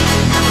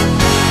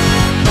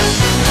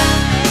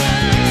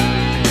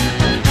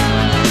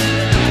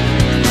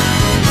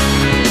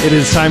It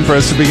is time for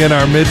us to begin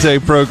our midday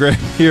program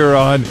here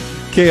on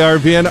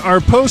KRVN, our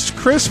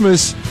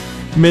post-Christmas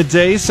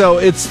midday. So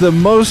it's the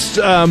most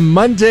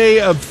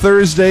Monday of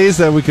Thursdays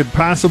that we could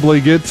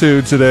possibly get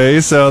to today.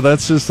 So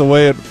that's just the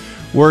way it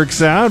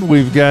works out.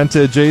 We've got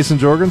Jason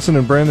Jorgensen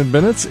and Brandon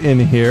Bennett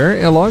in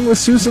here, along with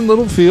Susan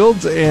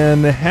Littlefield.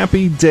 And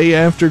happy day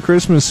after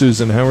Christmas,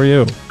 Susan. How are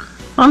you?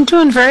 I'm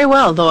doing very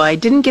well, though I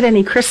didn't get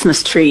any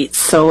Christmas treats.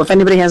 So if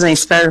anybody has any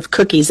spare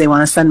cookies they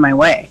want to send my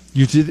way.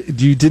 You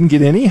didn't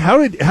get any? How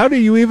do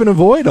you even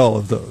avoid all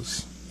of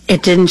those?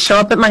 It didn't show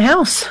up at my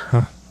house.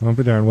 Huh. I'll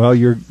be darned. Well,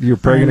 you're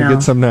probably going to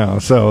get some now,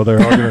 so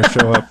they're all going to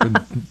show up in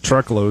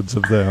truckloads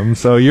of them.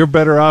 So you're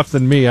better off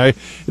than me.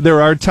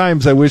 There are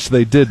times I wish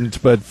they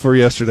didn't, but for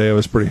yesterday I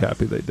was pretty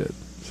happy they did.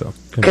 So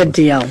anyway. Good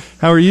deal.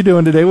 How are you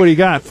doing today? What do you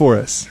got for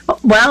us?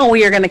 Well,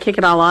 we are going to kick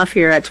it all off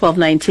here at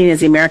 12:19 as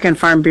the American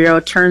Farm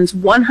Bureau turns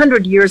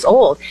 100 years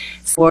old.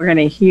 So we're going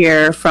to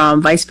hear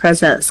from Vice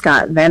President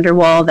Scott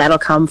Vanderwall. That'll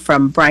come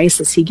from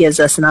Bryce as he gives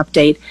us an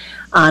update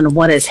on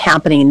what is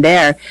happening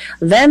there.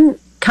 Then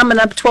coming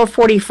up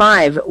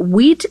 12:45,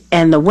 wheat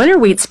and the winter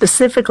wheat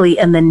specifically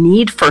and the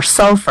need for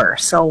sulfur.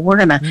 So we're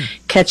going to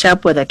catch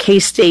up with a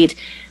K-State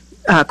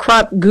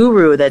crop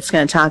guru that's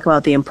going to talk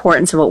about the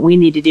importance of what we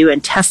need to do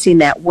in testing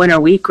that winter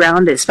wheat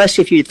ground,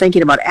 especially if you're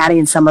thinking about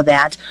adding some of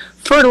that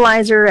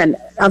fertilizer and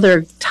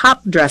other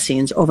top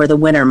dressings over the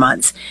winter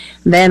months.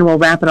 Then we'll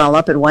wrap it all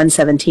up at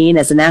 1:17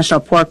 as the National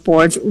Pork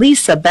Board's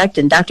Lisa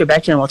Becton, Dr.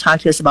 Becton, will talk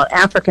to us about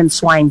African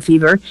swine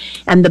fever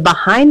and the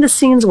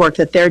behind-the-scenes work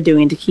that they're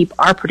doing to keep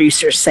our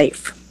producers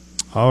safe.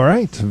 All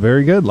right.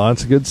 Very good.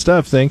 Lots of good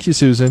stuff. Thank you,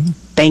 Susan.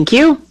 Thank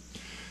you.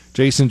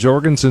 Jason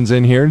Jorgensen's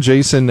in here.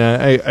 Jason,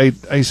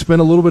 I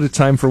spent a little bit of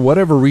time, for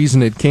whatever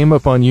reason, it came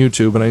up on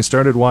YouTube, and I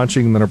started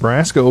watching the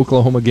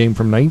Nebraska-Oklahoma game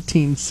from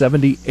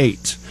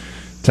 1978.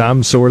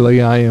 Tom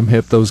Sorley, I Am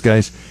Hip, those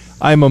guys.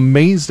 I'm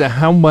amazed at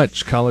how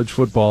much college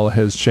football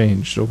has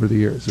changed over the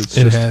years. It's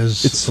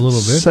a little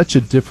bit. Such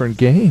a different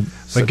game.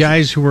 The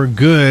guys who were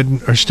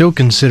good are still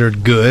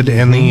considered good,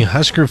 and the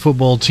Husker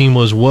football team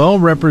was well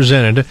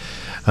represented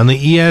on the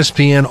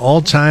ESPN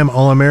all-time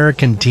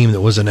All-American team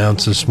that was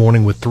announced this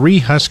morning, with 3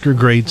 Husker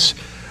greats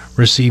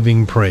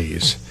receiving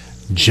praise.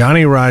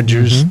 Johnny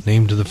Rodgers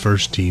named to the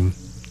first team.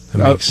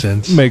 That makes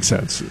sense. Makes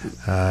sense.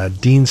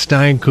 Dean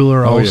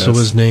Steinkuhler also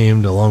was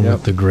named, along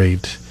with the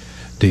great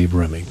Dave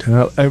Remington.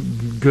 Well,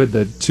 good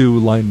that 2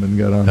 linemen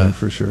got on there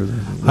for sure.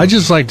 I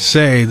just like to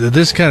say that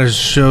this kind of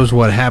shows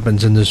what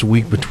happens in this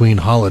week between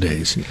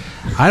holidays.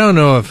 I don't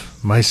know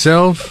if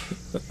myself,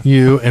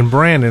 you, and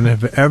Brandon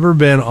have ever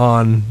been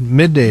on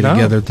midday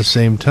together at the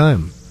same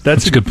time.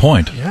 That's a good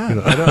point. Yeah,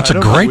 that's a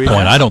great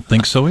point. I don't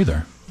think so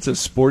either. It's a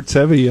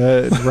sports-heavy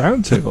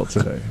roundtable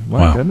today.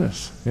 My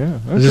goodness. Yeah.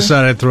 Okay. I just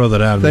thought I'd throw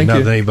that out. Not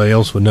that anybody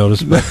else would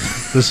notice, but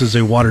this is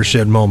a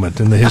watershed moment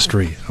in the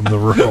history of the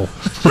Rural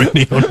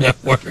Radio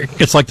Network.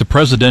 It's like the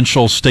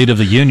presidential State of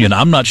the Union.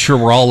 I'm not sure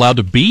we're all allowed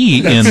to be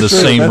in the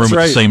same room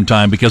at the same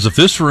time, because if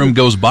this room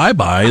goes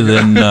bye-bye,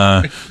 then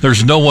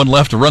there's no one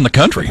left to run the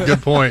country.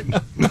 Good point.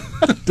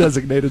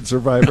 Designated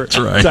survivor. That's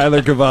right.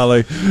 Tyler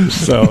Cavalli.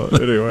 So,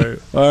 anyway.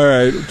 All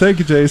right. Thank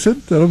you,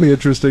 Jason. That'll be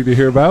interesting to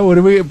hear about.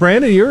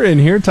 Brandon, you're in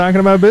here talking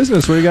about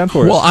business. What do you got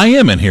for us? Well, I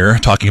am in here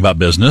talking about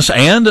business,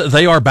 and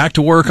they are back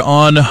to work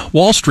on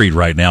Wall Street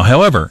right now.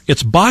 However,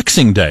 it's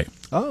Boxing Day.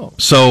 Oh.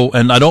 So,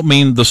 and I don't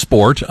mean the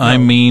sport. I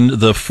mean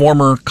the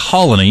former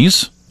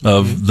colonies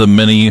of the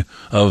many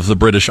of the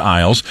British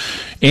Isles.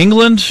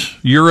 England,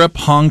 Europe,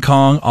 Hong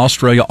Kong,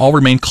 Australia all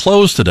remain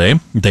closed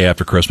today, day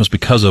after Christmas,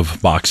 because of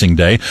Boxing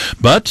Day.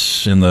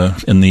 But in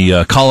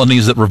the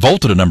colonies that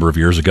revolted a number of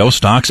years ago,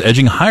 stocks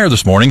edging higher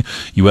this morning.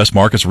 U.S.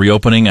 markets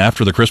reopening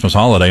after the Christmas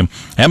holiday.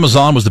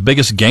 Amazon was the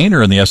biggest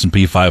gainer in the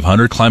S&P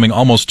 500, climbing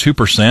almost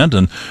 2%,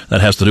 and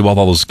that has to do with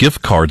all those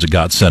gift cards that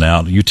got sent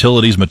out.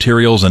 Utilities,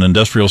 materials, and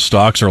industrial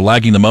stocks are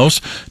lagging the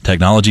most.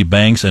 Technology,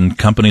 banks, and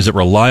companies that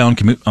rely on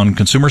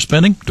consumer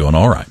spending doing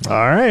all right.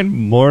 All right.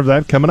 More of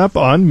that coming up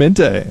on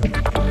Midday.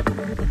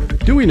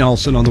 Dewey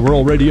Nelson on the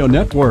Rural Radio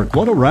Network.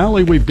 What a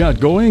rally we've got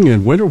going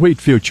in winter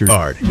wheat futures.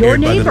 Your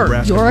neighbor,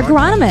 your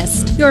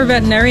agronomist, your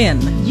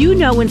veterinarian. You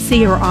know and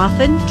see her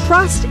often,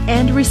 trust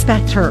and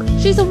respect her.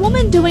 She's a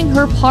woman doing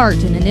her part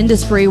in an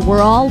industry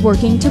we're all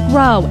working to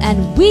grow,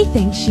 and we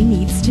think she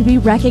needs to be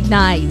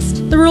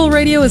recognized. The Rural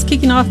Radio is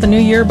kicking off the new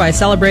year by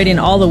celebrating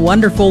all the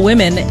wonderful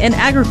women in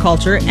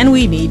agriculture, and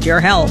we need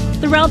your help.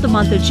 Throughout the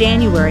month of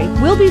January,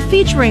 we'll be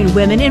featuring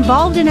women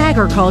involved in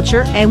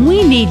agriculture, and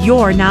we need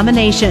your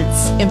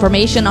nominations.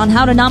 Information on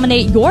how to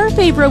nominate your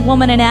favorite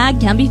woman in ag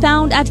can be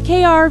found at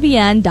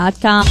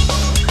krvn.com.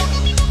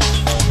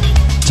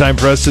 Time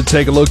for us to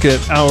take a look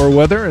at our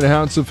weather and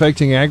how it's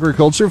affecting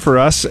agriculture for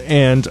us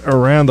and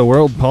around the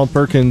world. Paul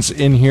Perkins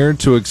in here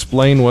to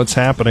explain what's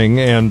happening.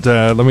 And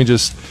let me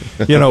just,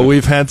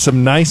 we've had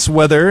some nice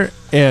weather,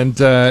 and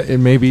it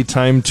may be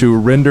time to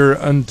render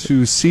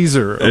unto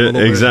Caesar a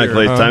little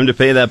exactly. bit here, Time to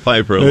pay that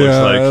piper, it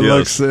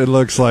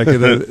looks like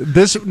it.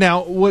 This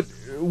now, what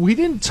we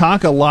didn't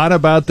talk a lot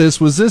about this.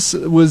 Was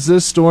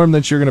this storm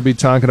that you're going to be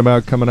talking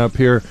about coming up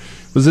here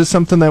Was this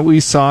something that we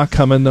saw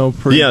coming, though,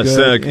 pretty good?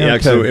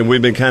 Yes, and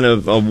we've been kind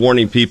of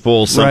warning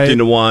people something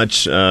to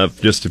watch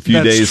just a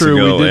few days true.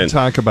 ago. We did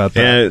talk about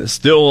that. And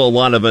still a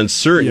lot of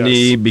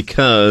uncertainty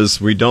because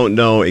we don't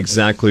know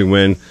exactly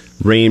when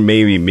rain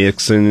may be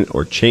mixing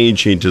or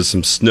changing to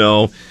some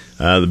snow.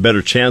 The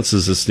better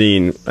chances of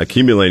seeing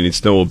accumulating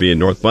snow will be in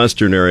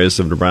northwestern areas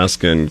of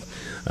Nebraska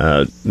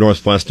and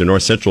northwest and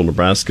north central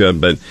Nebraska.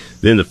 But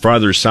then the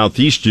farther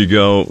southeast you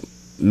go,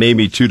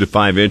 maybe 2 to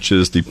 5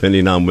 inches,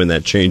 depending on when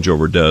that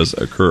changeover does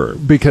occur.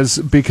 Because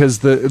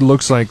it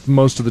looks like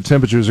most of the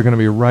temperatures are going to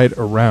be right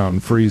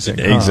around freezing.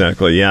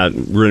 Exactly, yeah.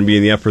 We're going to be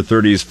in the upper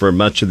 30s for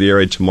much of the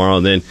area tomorrow,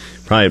 and then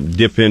probably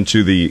dip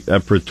into the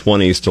upper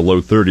 20s to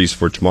low 30s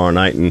for tomorrow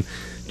night, and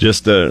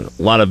just a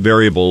lot of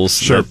variables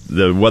that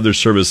the Weather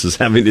Service is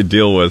having to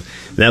deal with.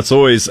 That's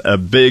always a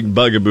big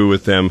bugaboo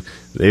with them.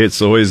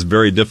 It's always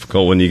very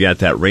difficult when you got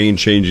that rain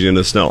changing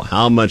into snow.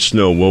 How much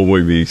snow will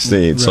we be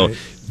seeing? Right. So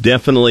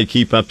definitely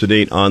keep up to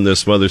date on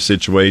this weather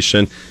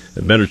situation.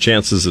 Better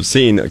chances of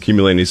seeing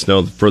accumulating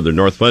snow the further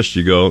northwest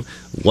you go,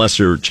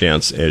 lesser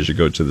chance as you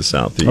go to the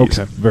southeast.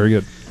 Okay, very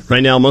good.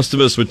 Right now, most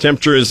of us with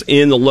temperatures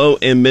in the low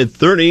and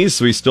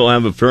mid-30s. We still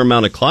have a fair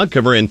amount of cloud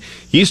cover in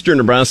eastern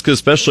Nebraska,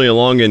 especially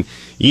along and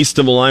east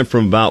of the line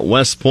from about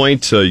West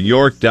Point to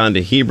York down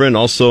to Hebron.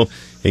 Also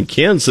in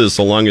Kansas,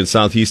 along and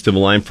southeast of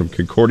the line from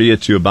Concordia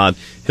to about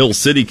Hill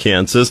City,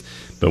 Kansas.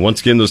 But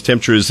once again, those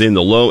temperatures in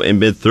the low and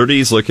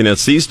mid-30s. Looking at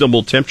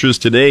seasonable temperatures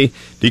today,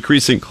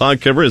 decreasing cloud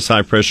cover as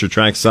high pressure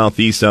tracks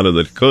southeast out of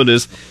the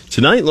Dakotas.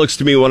 Tonight looks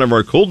to be one of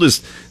our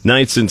coldest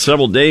nights in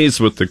several days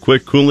with the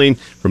quick cooling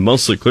from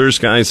mostly clear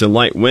skies and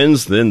light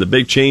winds. Then the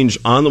big change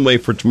on the way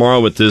for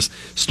tomorrow with this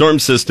storm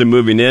system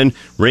moving in.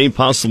 Rain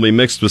possibly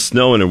mixed with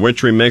snow and a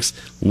wintry mix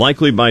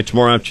likely by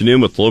tomorrow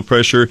afternoon with low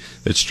pressure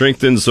that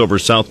strengthens over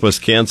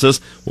southwest Kansas.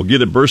 We'll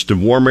get a burst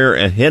of warm air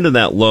ahead of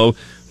that low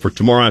for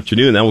tomorrow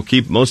afternoon. That will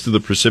keep most of the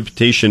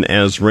precipitation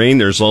as rain.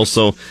 There's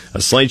also a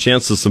slight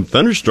chance of some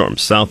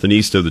thunderstorms south and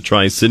east of the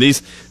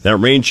Tri-Cities. That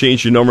rain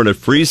changing over to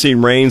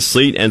freezing rain,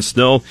 sleet, and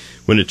snow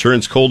when it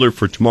turns colder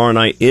for tomorrow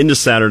night into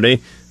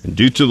Saturday. And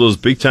due to those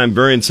big-time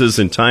variances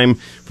in time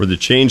for the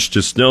change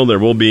to snow, there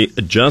will be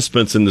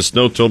adjustments in the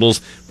snow totals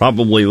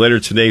probably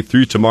later today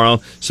through tomorrow.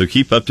 So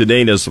keep up to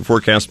date as the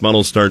forecast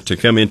models start to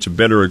come into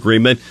better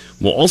agreement.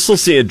 We'll also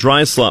see a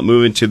dry slot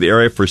move into the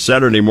area for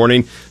Saturday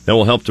morning. That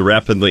will help to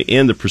rapidly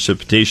end the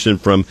precipitation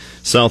from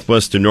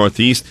southwest to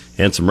northeast.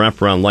 And some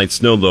wraparound light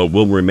snow, though,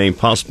 will remain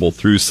possible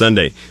through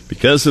Sunday.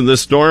 Because of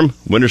this storm,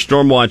 winter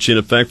storm watch in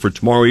effect for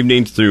tomorrow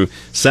evening through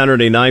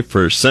Saturday night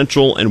for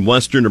central and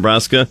western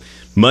Nebraska,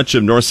 much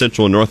of north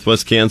central and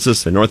northwest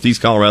Kansas and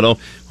northeast Colorado.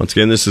 Once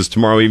again, this is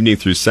tomorrow evening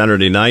through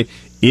Saturday night.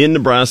 In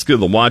Nebraska,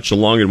 the watch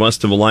along and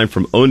west of a line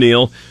from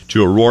O'Neill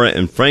to Aurora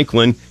and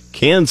Franklin.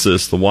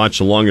 Kansas, the watch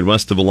along and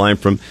west of a line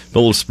from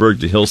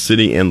Phillipsburg to Hill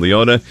City and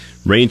Leota.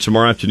 Rain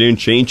tomorrow afternoon,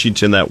 changing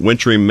to that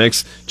wintry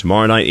mix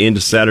tomorrow night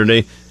into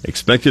Saturday.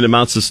 Expected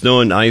amounts of snow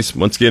and ice,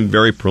 once again,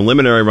 very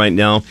preliminary right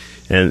now.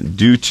 And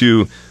due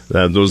to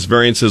those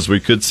variances,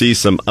 we could see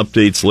some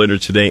updates later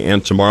today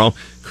and tomorrow.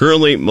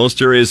 Currently,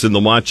 most areas in the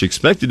watch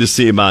expected to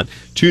see about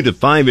 2 to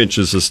 5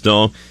 inches of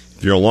snow.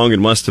 If you're along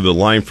and west of the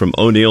line from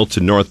O'Neill to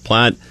North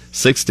Platte,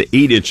 6 to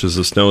 8 inches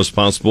of snow is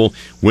possible.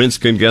 Winds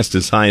can gust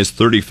as high as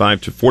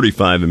 35 to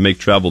 45 and make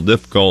travel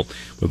difficult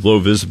with low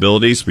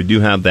visibilities. We do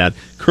have that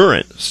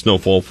current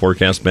snowfall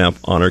forecast map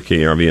on our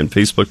KRVN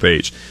Facebook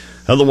page.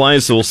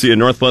 Otherwise, we'll see a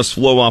northwest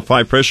flow off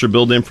high pressure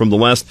build in from the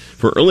west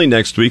for early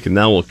next week, and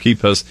that will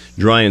keep us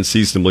dry and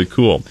seasonably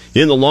cool.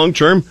 In the long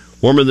term,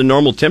 warmer than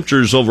normal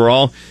temperatures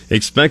overall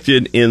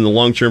expected in the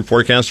long-term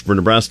forecast for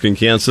Nebraska and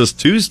Kansas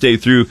Tuesday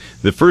through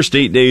the first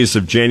 8 days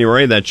of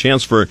January. That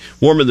chance for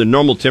warmer than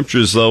normal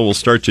temperatures, though, will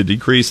start to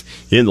decrease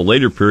in the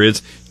later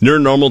periods. Near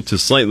normal to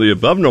slightly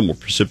above normal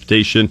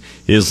precipitation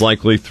is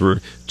likely through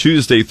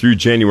Tuesday through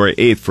January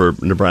 8th for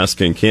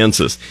Nebraska and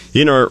Kansas.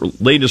 In our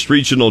latest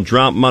regional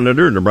drought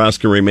monitor,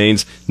 Nebraska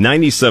remains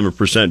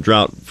 97%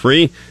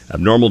 drought-free.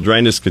 Abnormal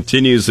dryness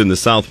continues in the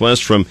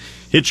southwest from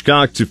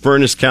Hitchcock to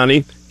Furnace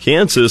County.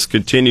 Kansas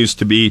continues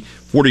to be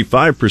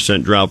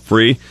 45%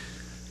 drought-free.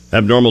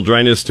 Abnormal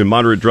dryness to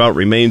moderate drought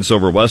remains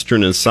over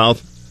western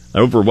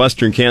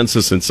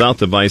Kansas and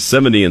south of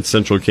I-70 in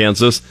central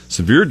Kansas.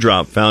 Severe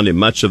drought found in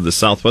much of the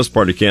southwest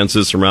part of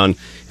Kansas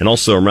and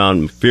also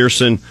around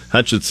McPherson,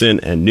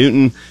 Hutchinson, and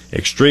Newton.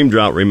 Extreme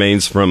drought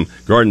remains from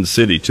Garden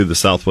City to the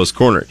southwest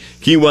corner.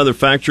 Key weather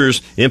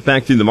factors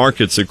impacting the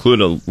markets include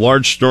a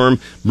large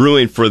storm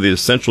brewing for the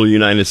central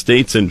United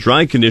States and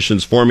dry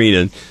conditions forming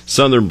in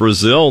southern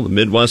Brazil. The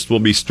Midwest will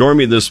be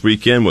stormy this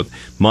weekend with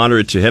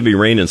moderate to heavy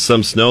rain and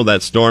some snow.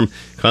 That storm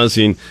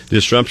causing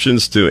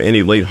disruptions to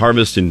any late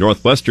harvest in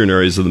northwestern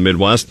areas of the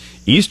Midwest.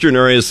 Eastern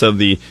areas of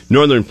the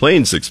northern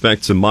plains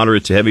expect some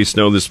moderate to heavy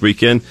snow this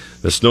weekend.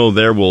 The snow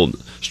there will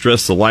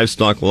stress the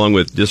livestock along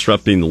with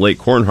disrupting the late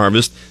corn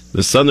harvest.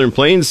 The southern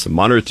plains,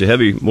 moderate to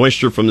heavy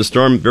moisture from the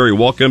storm, very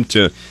welcome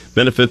to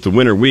benefit the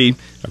winter wheat.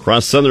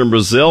 Across southern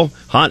Brazil,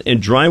 hot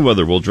and dry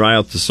weather will dry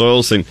out the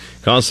soils and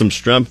cause some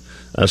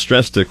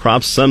stress to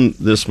crops some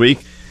this week.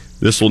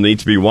 This will need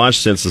to be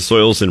watched since the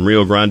soils in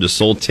Rio Grande do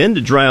Sul tend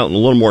to dry out a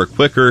little more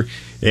quicker,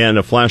 and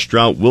a flash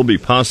drought will be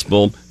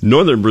possible.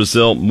 Northern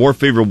Brazil, more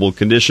favorable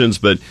conditions,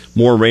 but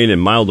more rain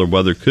and milder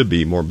weather could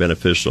be more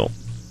beneficial.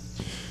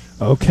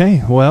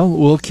 Okay, well,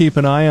 we'll keep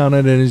an eye on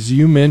it. And as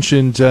you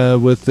mentioned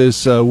with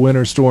this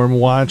winter storm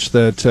watch,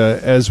 that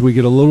as we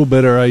get a little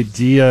better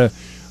idea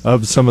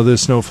of some of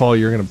this snowfall,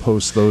 you're going to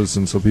post those,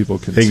 and so people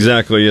can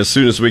Exactly. As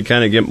soon as we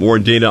kind of get more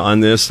data on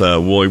this,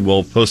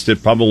 we'll post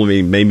it,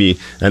 probably maybe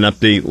an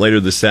update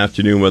later this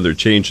afternoon, whether it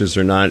changes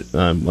or not,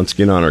 once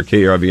again on our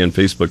KRVN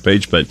Facebook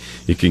page. But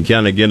you can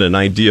kind of get an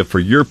idea for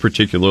your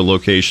particular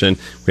location.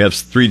 We have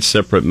 3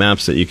 separate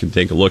maps that you can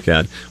take a look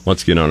at,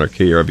 once again on our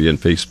KRVN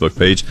Facebook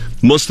page.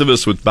 Most of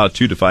us with about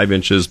 2 to 5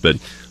 inches, but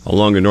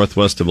along the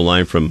northwest of a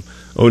line from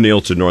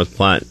O'Neill to North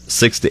Platte,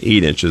 6 to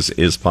 8 inches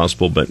is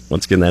possible, but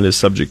once again, that is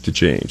subject to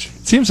change.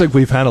 It seems like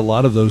we've had a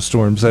lot of those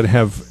storms that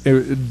have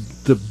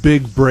the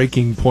big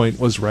breaking point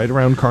was right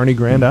around Kearney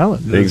Grand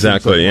Island.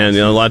 Exactly, and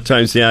a lot of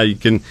times, you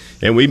can,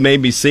 and we may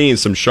be seeing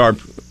some sharp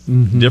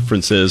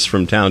differences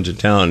from town to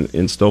town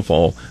in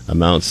snowfall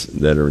amounts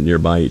that are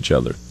nearby each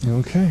other.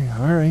 Okay,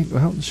 all right.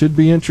 Well, it should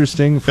be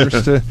interesting.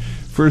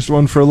 First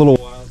one for a little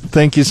while.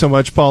 Thank you so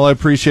much, Paul. I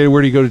appreciate it.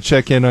 Where do you go to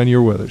check in on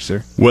your weather,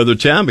 sir? Weather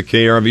tab at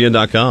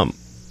krvn.com.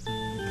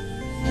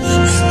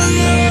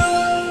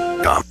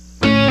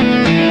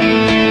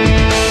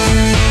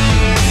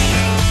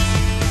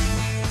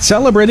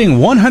 Celebrating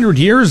 100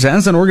 years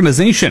as an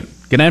organization.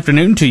 Good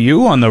afternoon to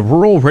you on the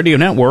Rural Radio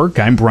Network.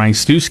 I'm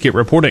Bryce Duskett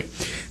reporting.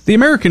 The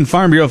American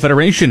Farm Bureau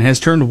Federation has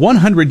turned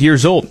 100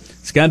 years old.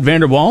 Scott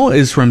Vanderwall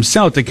is from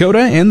South Dakota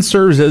and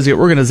serves as the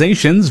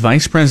organization's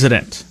vice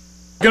president.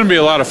 It's going to be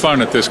a lot of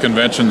fun at this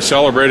convention,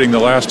 celebrating the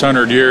last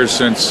 100 years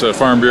since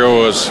Farm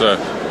Bureau was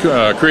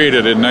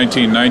created in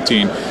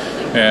 1919.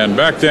 And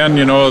back then,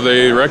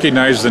 they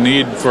recognized the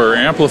need for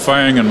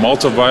amplifying and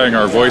multiplying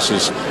our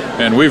voices,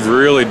 and we've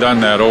really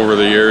done that over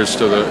the years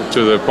to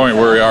the point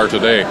where we are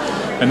today.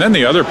 And then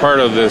the other part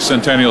of the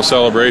centennial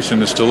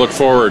celebration is to look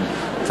forward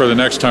for the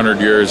next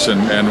 100 years,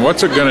 and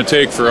what's it going to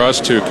take for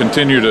us to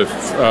continue to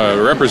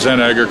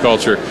represent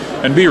agriculture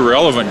and be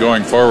relevant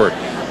going forward.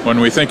 When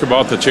we think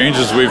about the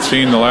changes we've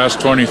seen the last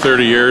 20,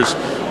 30 years,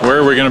 where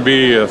are we going to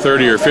be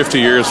 30 or 50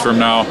 years from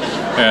now,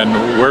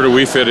 and where do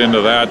we fit into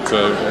that,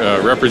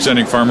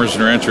 representing farmers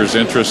and ranchers'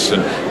 interests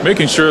and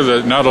making sure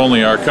that not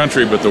only our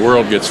country but the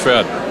world gets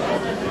fed.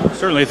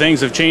 Certainly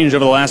things have changed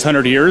over the last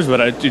 100 years, but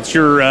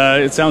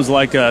it sounds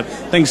like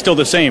things still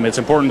the same. It's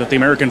important that the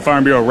American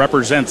Farm Bureau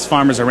represents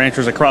farmers and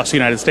ranchers across the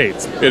United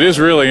States. It is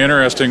really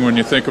interesting when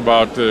you think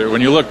about,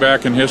 when you look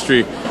back in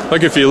history,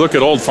 like if you look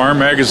at old farm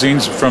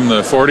magazines from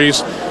the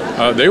 40s,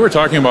 they were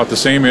talking about the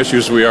same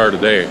issues we are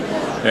today.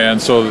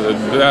 And so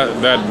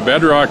that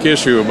bedrock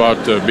issue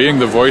about being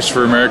the voice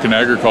for American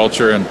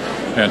agriculture and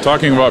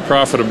talking about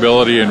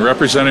profitability and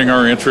representing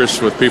our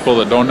interests with people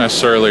that don't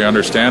necessarily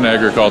understand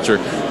agriculture,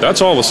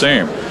 that's all the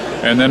same.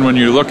 And then when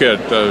you look at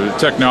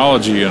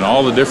technology and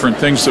all the different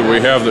things that we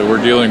have that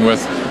we're dealing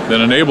with that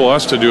enable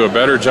us to do a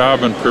better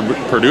job and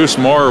produce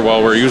more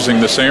while we're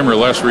using the same or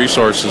less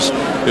resources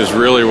is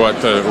really what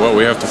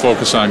we have to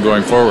focus on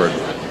going forward.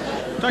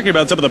 Talking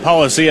about some of the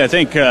policy, I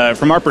think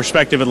from our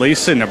perspective at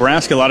least, in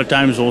Nebraska, a lot of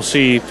times we'll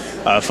see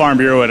Farm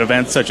Bureau at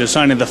events such as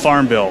signing the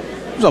Farm Bill.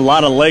 There's a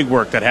lot of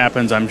legwork that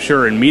happens, I'm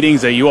sure, in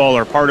meetings that you all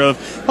are part of.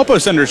 Help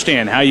us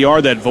understand how you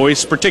are that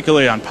voice,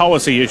 particularly on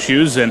policy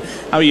issues, and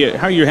how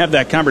you have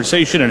that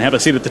conversation and have a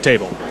seat at the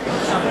table.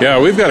 Yeah,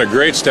 we've got a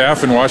great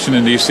staff in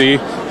Washington, D.C.,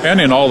 and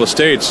in all the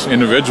states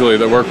individually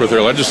that work with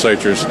their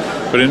legislatures.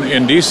 But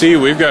in D.C.,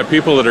 we've got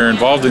people that are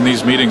involved in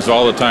these meetings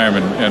all the time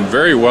and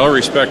very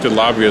well-respected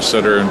lobbyists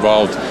that are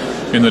involved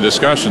in the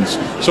discussions.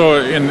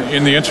 So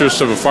in the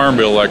interest of a farm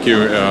bill, like you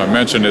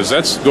mentioned,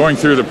 that's going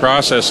through the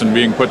process and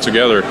being put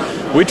together.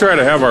 We try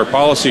to have our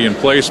policy in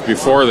place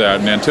before that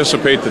and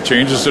anticipate the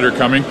changes that are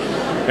coming.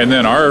 And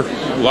then our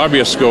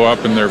lobbyists go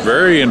up and they're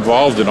very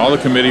involved in all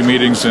the committee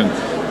meetings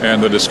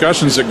and the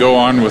discussions that go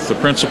on with the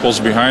principles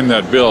behind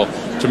that bill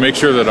to make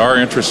sure that our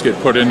interests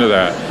get put into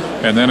that.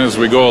 And then as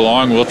we go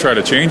along, we'll try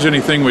to change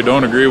anything we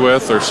don't agree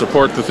with or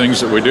support the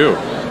things that we do.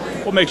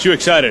 What makes you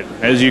excited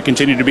as you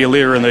continue to be a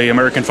leader in the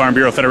American Farm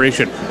Bureau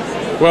Federation?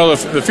 Well,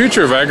 the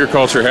future of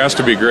agriculture has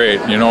to be great,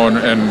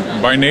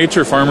 and by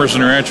nature, farmers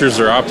and ranchers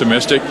are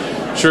optimistic.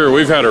 Sure,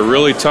 we've had a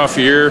really tough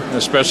year,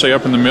 especially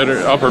up in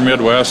the upper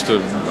Midwest,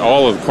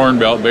 all of the Corn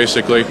Belt,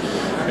 basically.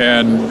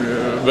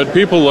 But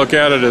people look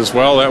at it as,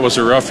 well, that was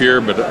a rough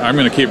year, but I'm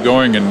going to keep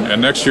going,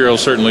 and next year will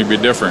certainly be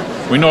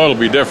different. We know it'll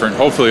be different.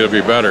 Hopefully it'll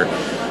be better.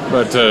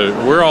 But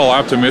we're all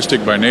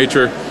optimistic by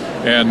nature.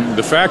 And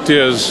the fact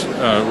is,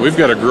 we've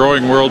got a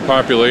growing world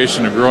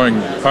population, a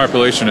growing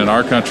population in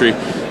our country,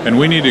 and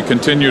we need to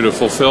continue to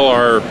fulfill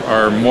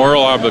our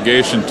moral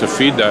obligation to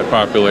feed that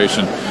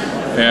population.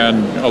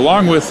 And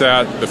along with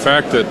that, the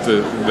fact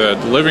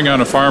that living on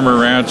a farm or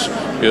ranch,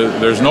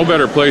 there's no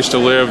better place to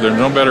live, there's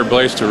no better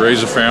place to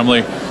raise a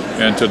family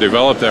and to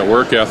develop that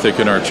work ethic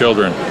in our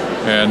children.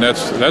 And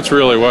that's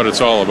really what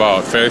it's all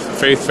about,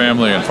 faith,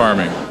 family, and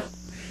farming.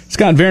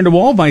 Scott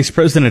Vanderwall, Vice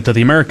President of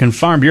the American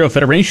Farm Bureau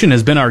Federation,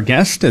 has been our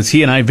guest as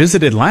he and I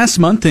visited last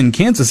month in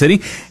Kansas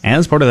City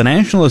as part of the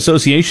National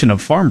Association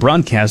of Farm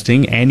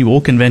Broadcasting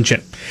annual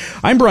convention.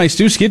 I'm Bryce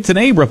Duskett,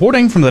 today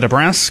reporting from the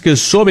Nebraska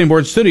Soybean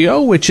Board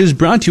studio, which is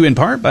brought to you in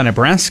part by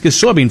Nebraska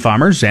soybean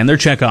farmers and their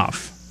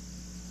checkoff.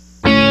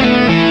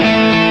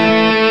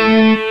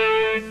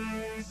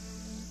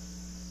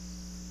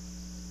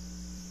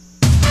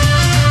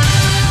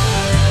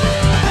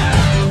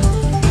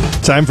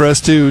 Time for us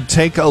to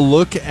take a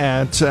look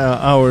at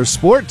our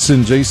sports,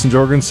 and Jason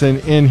Jorgensen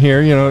in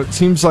here. You know, it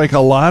seems like a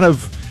lot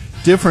of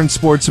different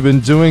sports have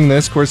been doing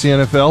this. Of course, the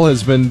NFL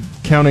has been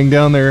counting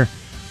down their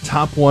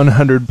top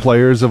 100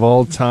 players of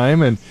all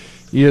time, and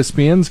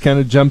ESPN's kind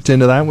of jumped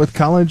into that with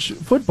college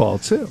football,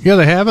 too. Yeah,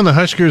 they have, and the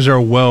Huskers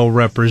are well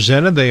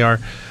represented. They are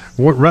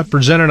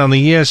represented on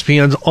the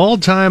ESPN's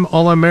all-time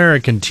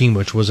All-American team,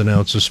 which was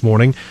announced this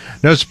morning.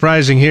 No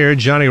surprising here,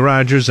 Johnny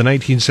Rodgers, the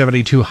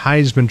 1972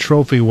 Heisman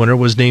Trophy winner,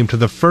 was named to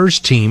the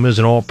first team as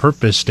an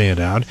all-purpose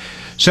standout.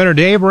 Center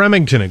Dave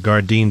Remington at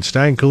guard Dean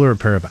Steinkuhler, a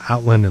pair of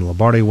Outland and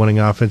Lombardi winning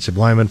offensive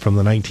linemen from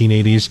the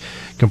 1980s,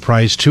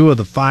 comprised 2 of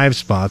the 5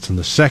 spots in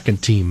the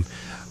second team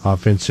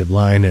offensive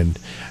line. And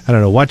I don't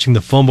know, watching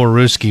the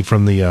Fumblerooski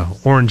from the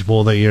Orange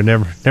Bowl that year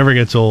never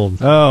gets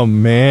old. Oh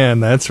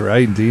man, that's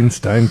right. Dean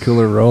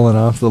Steinkuhler rolling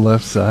off the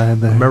left side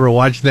there. I remember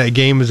watching that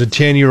game as a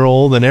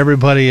 10-year-old, and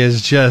everybody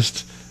is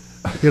just,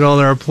 you know,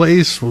 their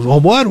place. Well,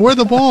 what? Where'd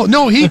the ball?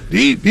 No, he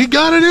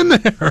got it in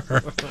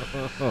there.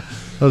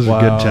 Those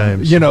are good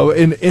times. You know,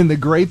 and the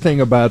great thing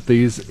about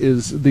these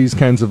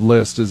kinds of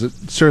lists is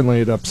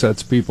it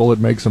upsets people. It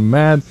makes them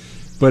mad.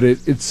 But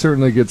it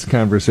certainly gets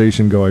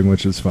conversation going,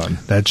 which is fun.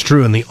 That's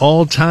true. And the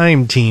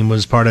all-time team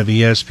was part of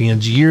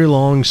ESPN's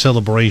year-long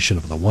celebration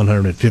of the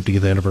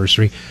 150th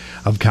anniversary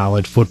of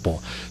college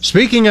football.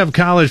 Speaking of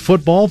college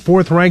football,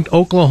 4th-ranked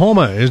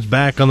Oklahoma is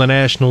back on the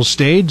national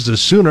stage. The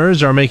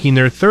Sooners are making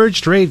their 3rd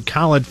straight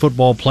college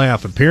football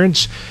playoff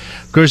appearance.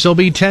 Of course, they'll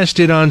be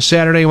tested on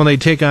Saturday when they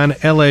take on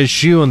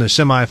LSU in the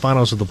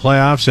semifinals of the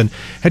playoffs. And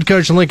head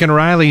coach Lincoln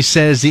Riley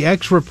says the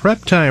extra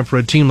prep time for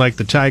a team like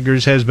the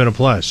Tigers has been a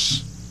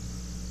plus.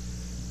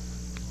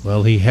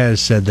 Well, he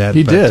has said that.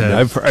 He did.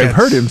 I've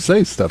heard him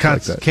say stuff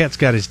like that. Cat's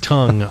got his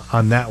tongue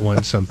on that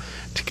one, some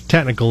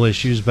technical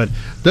issues, but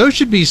those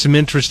should be some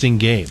interesting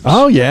games.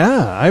 Oh,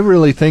 yeah. I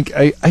really think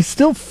I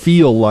still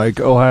feel like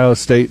Ohio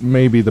State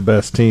may be the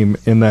best team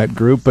in that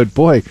group, but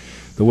boy,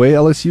 the way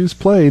LSU's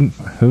played,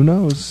 who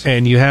knows?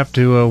 And you have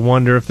to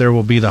wonder if there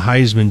will be the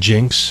Heisman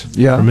jinx for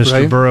Mr.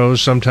 Right.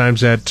 Burrows.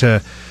 Sometimes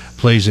that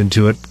plays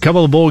into it.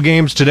 Couple of bowl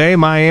games today.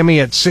 Miami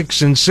at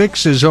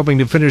 6-6 is hoping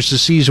to finish the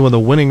season with a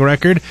winning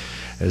record,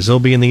 as they'll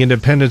be in the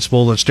Independence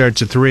Bowl that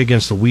starts at 3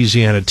 against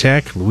Louisiana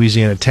Tech.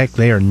 Louisiana Tech,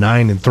 they are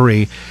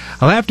 9-3.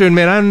 I'll have to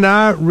admit, I'm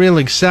not real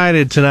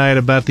excited tonight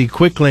about the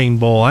Quick Lane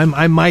Bowl.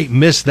 I might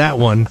miss that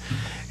one.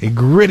 A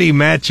gritty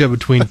matchup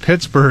between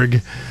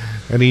Pittsburgh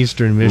and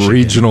Eastern Michigan.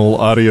 Regional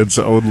audience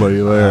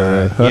only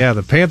there. Yeah,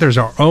 the Panthers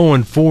are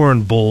 0-4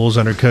 in bowls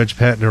under Coach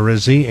Pat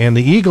Narizzi, and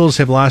the Eagles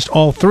have lost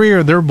all 3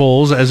 of their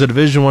bowls as a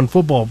Division I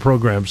football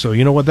program. So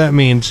you know what that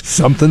means.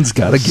 Something's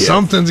got to give.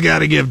 Something's got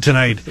to give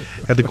tonight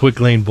at the Quick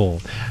Lane Bowl.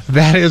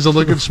 That is a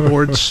look at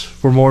sports.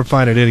 For more,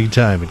 find it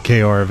anytime at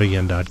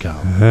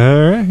krvn.com.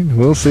 All right,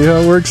 we'll see how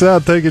it works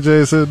out. Thank you,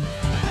 Jason.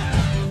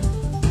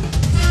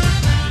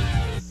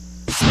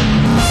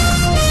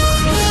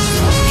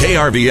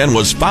 KRVN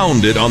was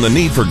founded on the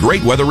need for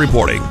great weather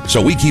reporting,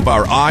 so we keep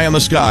our eye on the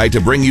sky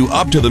to bring you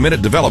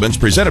up-to-the-minute developments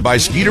presented by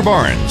Skeeter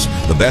Barnes,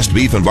 the best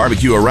beef and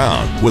barbecue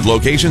around, with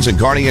locations in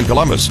Kearney and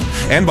Columbus,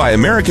 and by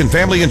American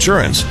Family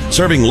Insurance,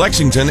 serving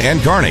Lexington and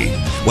Kearney.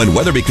 When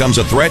weather becomes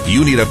a threat,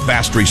 you need a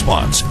fast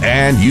response,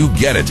 and you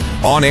get it.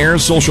 On air,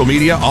 social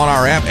media, on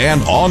our app,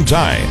 and on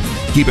time.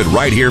 Keep it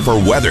right here for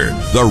weather,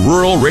 the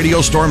Rural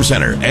Radio Storm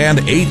Center, and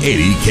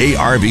 880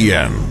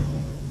 KRVN.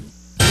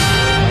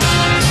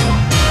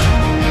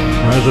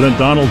 President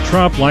Donald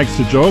Trump likes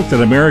to joke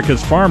that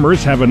America's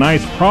farmers have a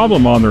nice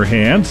problem on their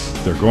hands.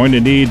 They're going to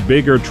need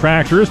bigger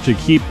tractors to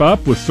keep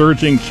up with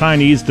surging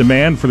Chinese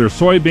demand for their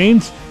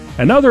soybeans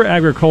and other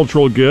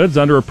agricultural goods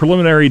under a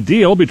preliminary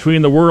deal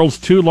between the world's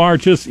 2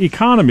 largest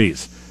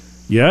economies.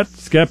 Yet,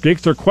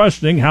 skeptics are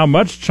questioning how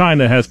much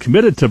China has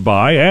committed to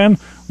buy and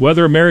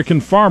whether American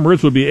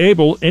farmers would be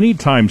able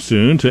anytime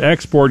soon to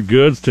export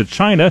goods to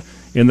China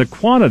in the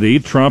quantity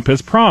Trump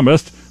has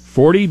promised,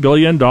 $40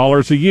 billion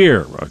a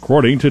year,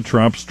 according to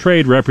Trump's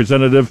trade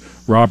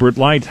representative Robert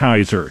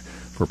Lighthizer.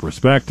 For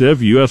perspective,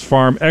 U.S.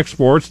 farm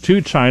exports to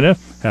China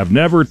have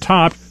never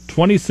topped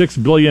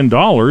 $26 billion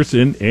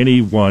in any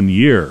one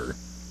year.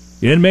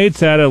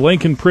 Inmates at a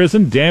Lincoln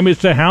prison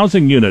damaged a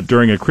housing unit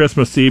during a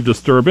Christmas Eve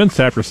disturbance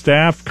after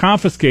staff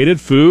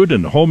confiscated food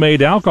and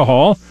homemade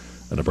alcohol.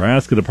 A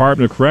Nebraska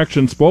Department of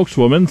Corrections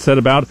spokeswoman said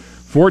about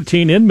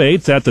 14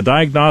 inmates at the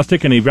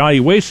Diagnostic and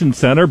Evaluation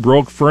Center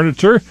broke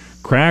furniture,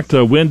 cracked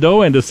a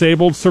window, and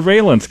disabled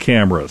surveillance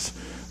cameras.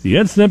 The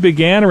incident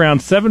began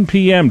around 7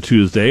 p.m.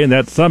 Tuesday, and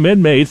that some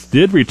inmates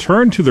did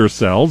return to their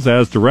cells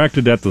as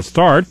directed at the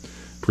start.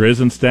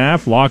 Prison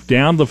staff locked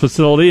down the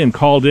facility and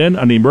called in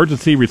an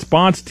emergency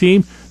response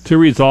team to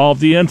resolve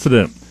the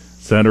incident.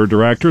 Center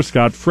Director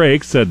Scott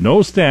Frakes said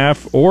no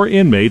staff or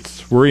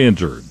inmates were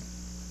injured.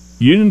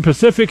 Union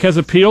Pacific has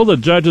appealed a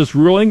judge's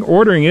ruling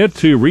ordering it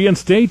to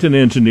reinstate an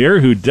engineer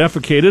who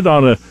defecated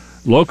on a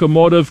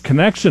locomotive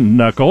connection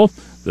knuckle.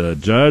 The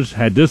judge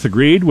had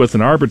disagreed with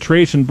an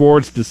arbitration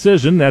board's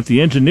decision that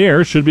the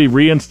engineer should be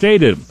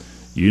reinstated.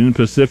 Union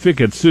Pacific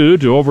had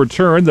sued to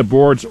overturn the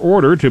board's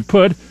order to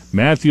put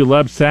Matthew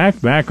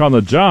Lebsack back on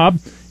the job.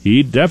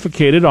 He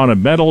defecated on a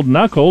metal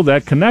knuckle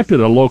that connected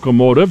a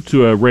locomotive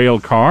to a rail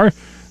car.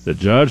 The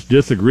judge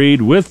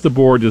disagreed with the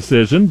board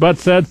decision, but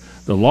said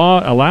the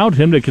law allowed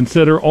him to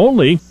consider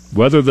only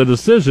whether the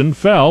decision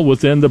fell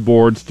within the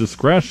board's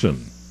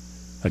discretion.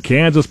 A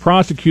Kansas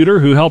prosecutor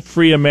who helped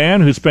free a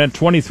man who spent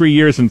 23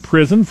 years in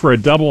prison for a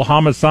double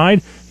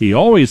homicide he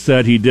always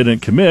said he didn't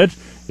commit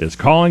is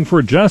calling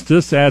for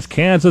justice as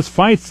Kansas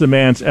fights the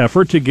man's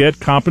effort to get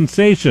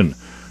compensation.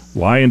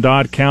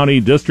 Wyandotte County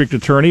District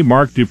Attorney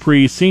Mark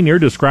Dupree Sr.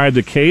 described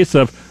the case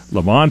of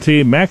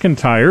Lamonte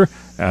McIntyre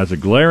as a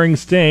glaring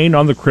stain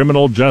on the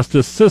criminal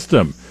justice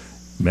system.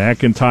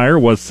 McIntyre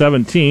was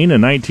 17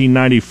 in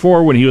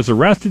 1994 when he was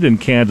arrested in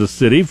Kansas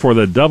City for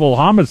the double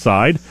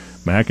homicide.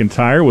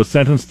 McIntyre was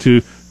sentenced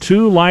to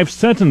 2 life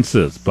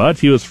sentences, but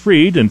he was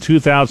freed in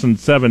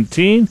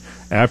 2017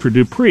 after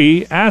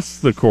Dupree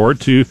asked the court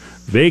to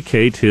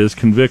vacate his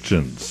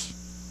convictions.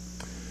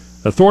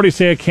 Authorities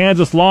say a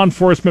Kansas law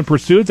enforcement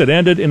pursuit that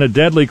ended in a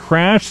deadly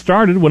crash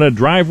started when a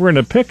driver in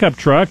a pickup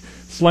truck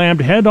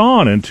slammed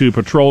head-on into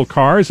patrol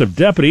cars of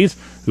deputies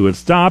who had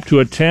stopped to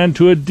attend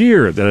to a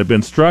deer that had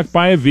been struck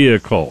by a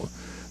vehicle.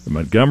 The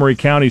Montgomery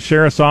County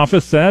Sheriff's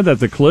Office said that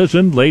the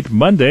collision late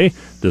Monday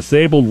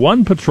disabled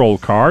one patrol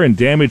car and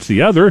damaged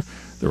the other.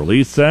 The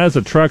release says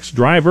the truck's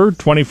driver,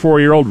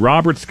 24-year-old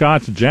Robert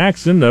Scott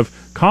Jackson of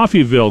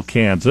Coffeyville,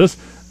 Kansas,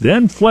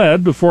 then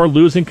fled before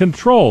losing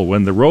control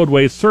when the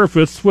roadway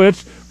surface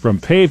switched from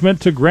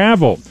pavement to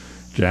gravel.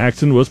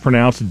 Jackson was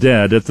pronounced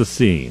dead at the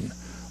scene.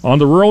 On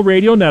the Rural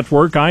Radio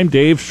Network, I'm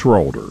Dave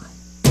Schroeder.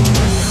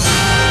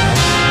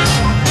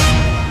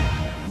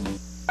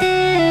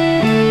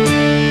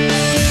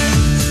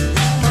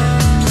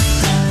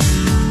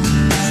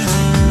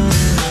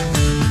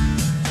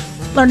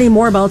 Learning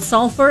more about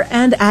sulfur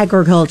and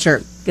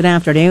agriculture. Good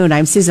afternoon.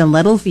 I'm Susan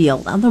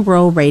Littlefield on the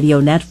Rural Radio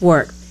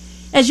Network.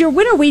 As your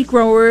winter wheat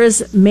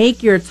growers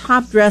make your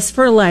top dress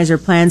fertilizer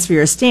plans for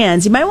your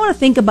stands, you might want to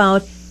think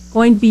about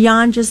going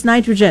beyond just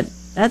nitrogen.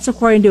 That's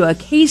according to a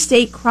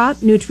K-State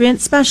crop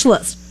nutrient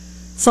specialist.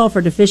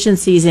 Sulfur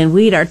deficiencies in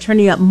wheat are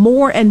turning up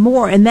more and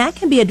more, and that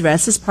can be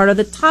addressed as part of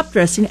the top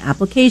dressing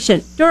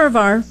application.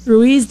 Duravar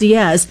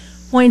Ruiz-Diaz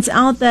points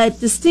out that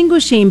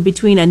distinguishing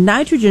between a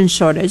nitrogen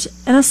shortage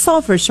and a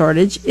sulfur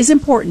shortage is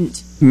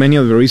important. Many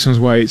of the reasons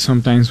why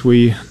sometimes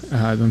we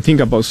don't think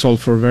about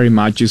sulfur very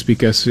much is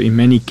because in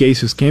many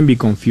cases can be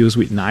confused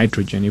with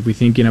nitrogen. If we're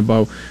thinking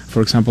about,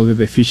 for example, the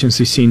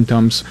deficiency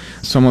symptoms,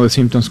 some of the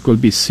symptoms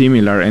could be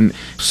similar, and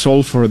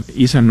sulfur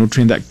is a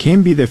nutrient that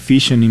can be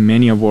deficient in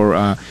many of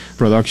our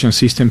production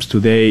systems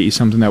today. Is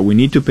something that we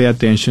need to pay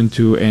attention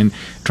to and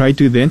try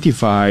to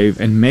identify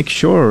and make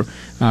sure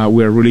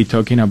we're really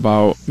talking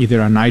about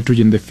either a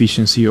nitrogen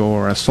deficiency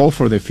or a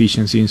sulfur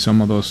deficiency in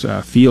some of those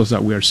fields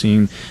that we are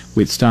seeing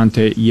with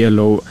stunted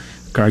yellow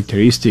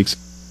characteristics.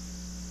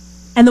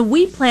 And the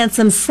wheat plants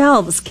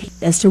themselves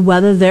as to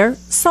whether they're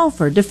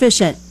sulfur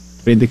deficient.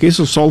 In the case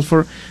of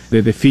sulfur,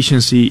 the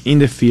deficiency in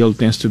the field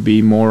tends to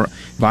be more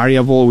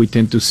variable. We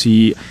tend to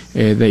see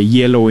the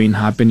yellowing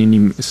happening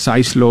in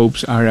side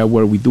slopes area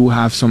where we do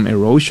have some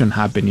erosion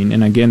happening.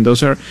 And again,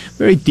 those are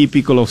very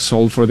typical of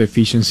sulfur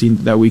deficiency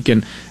that we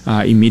can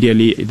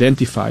immediately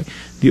identify.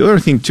 The other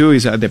thing too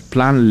is at the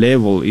plant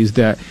level is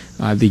that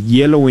the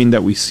yellowing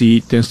that we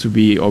see tends to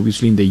be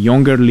obviously in the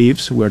younger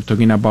leaves. We're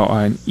talking about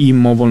an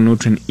immobile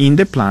nutrient in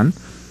the plant.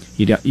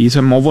 It is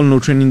a mobile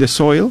nutrient in the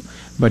soil,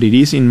 but it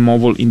is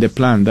immobile in the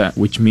plant,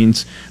 which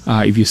means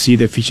if you see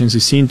deficiency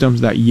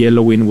symptoms, that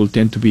yellowing will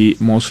tend to be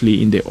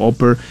mostly in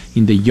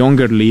the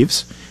younger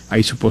leaves,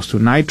 as opposed to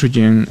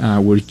nitrogen,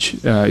 which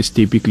is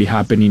typically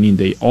happening in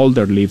the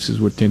older leaves, is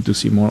we tend to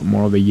see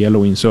more of the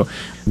yellowing. So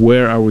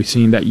where are we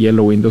seeing that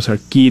yellowing? Those are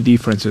key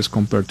differences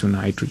compared to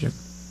nitrogen.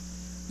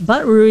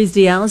 But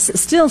Ruiz-Diaz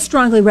still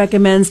strongly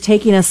recommends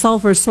taking a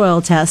sulfur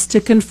soil test to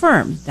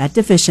confirm that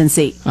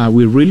deficiency.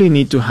 We really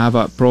need to have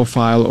a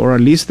profile, or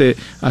at least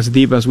as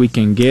deep as we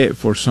can get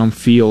for some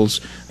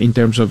fields in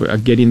terms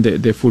of getting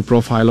the full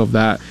profile of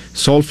that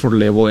sulfur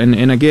level.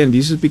 And again,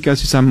 this is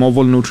because it's a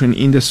mobile nutrient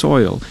in the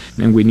soil.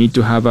 And we need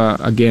to have,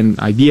 again,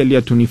 ideally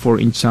a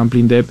 24-inch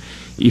sampling depth.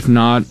 If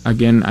not,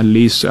 again, at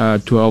least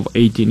 12,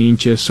 18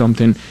 inches,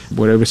 something,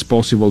 whatever is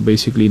possible,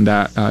 basically, in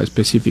that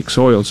specific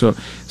soil. So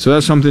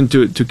that's something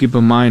to keep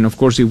in mind. Of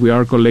course, if we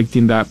are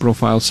collecting that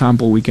profile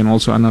sample, we can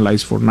also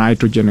analyze for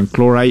nitrogen and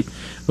chloride.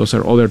 Those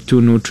are other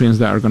two nutrients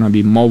that are going to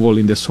be mobile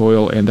in the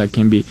soil and that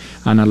can be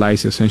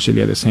analyzed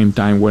essentially at the same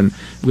time when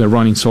we are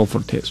running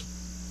sulfur tests.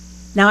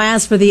 Now,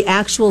 as for the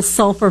actual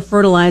sulfur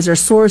fertilizer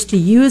source to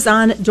use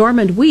on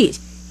dormant wheat,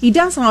 he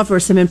does offer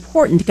some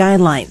important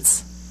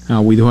guidelines.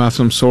 We do have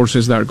some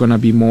sources that are going to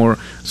be more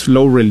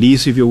slow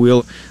release, if you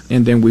will,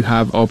 and then we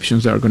have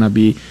options that are going to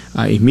be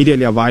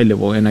immediately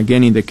available. And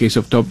again, in the case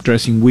of top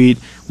dressing wheat,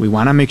 we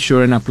want to make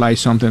sure and apply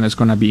something that's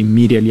going to be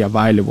immediately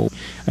available.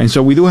 And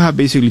so we do have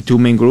basically two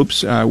main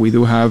groups. We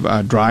do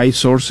have dry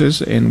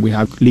sources, and we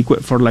have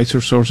liquid fertilizer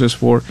sources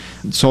for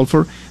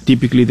sulfur.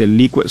 Typically, the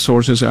liquid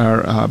sources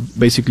are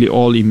basically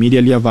all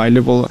immediately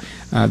available.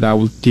 That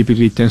will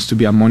typically tends to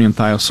be ammonium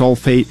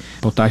thiosulfate.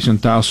 Potassium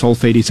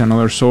thiosulfate is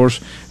another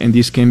source, and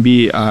this can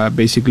be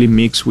basically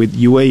mixed with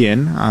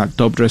UAN,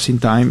 top dressing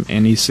time,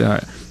 and is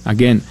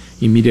again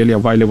immediately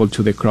available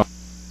to the crop.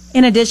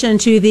 In addition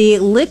to the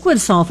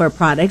liquid sulfur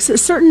products,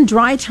 certain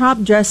dry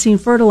top dressing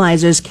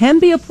fertilizers can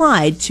be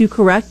applied to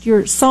correct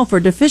your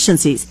sulfur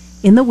deficiencies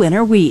in the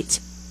winter wheat.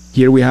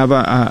 Here we have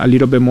a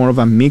little bit more of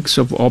a mix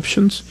of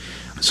options.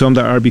 Some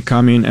that are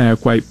becoming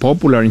quite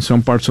popular in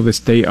some parts of the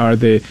state are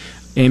the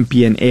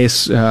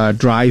NPNS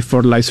dry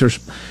fertilizers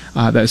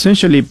that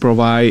essentially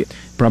provide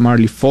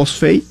primarily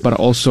phosphate, but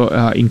also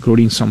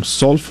including some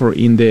sulfur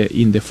in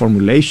the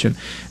formulation.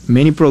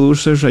 Many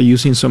producers are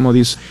using some of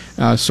these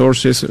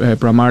sources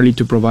primarily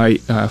to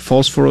provide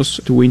phosphorus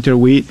to winter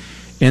wheat,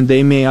 and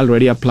they may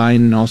already apply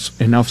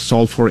enough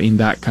sulfur in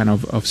that kind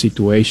of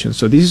situation.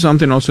 So this is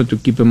something also to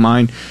keep in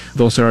mind.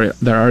 Those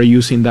that are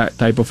using that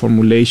type of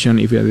formulation,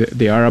 if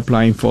they are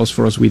applying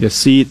phosphorus with the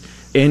seed,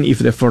 and if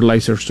the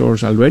fertilizer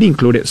source already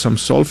included some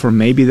sulfur,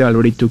 maybe they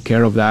already took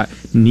care of that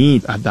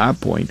need at that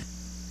point.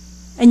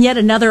 And yet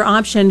another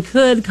option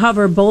could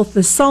cover both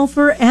the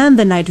sulfur and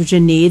the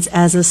nitrogen needs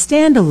as a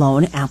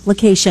standalone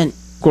application.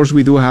 Of course,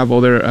 we do have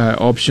other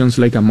options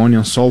like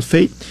ammonium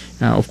sulfate.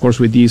 Of course,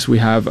 with these, we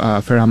have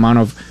a fair amount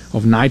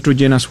of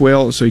nitrogen as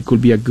well, so it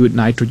could be a good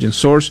nitrogen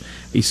source.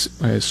 It's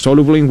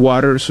soluble in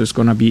water, so it's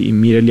going to be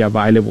immediately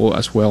available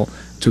as well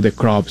to the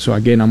crop. So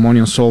again,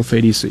 ammonium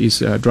sulfate is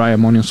dry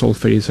ammonium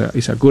sulfate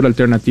is a good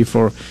alternative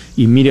for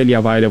immediately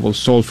available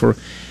sulfur.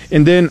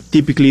 And then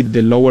typically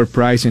the lower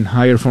price and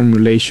higher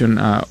formulation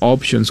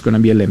option is going to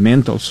be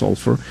elemental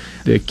sulfur.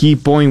 The key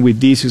point with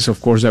this is,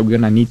 of course, that we're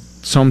going to need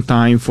some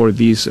time for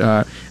this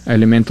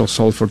elemental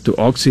sulfur to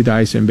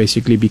oxidize and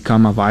basically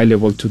become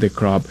available to the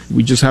crop.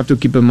 We just have to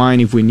keep in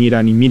mind, if we need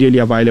an immediately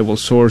available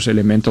source,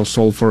 elemental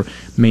sulfur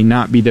may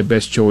not be the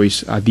best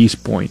choice at this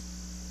point.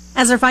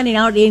 As we're finding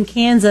out in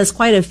Kansas,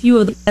 quite a few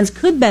of the lands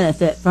could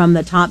benefit from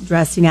the top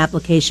dressing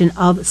application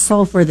of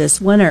sulfur this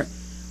winter.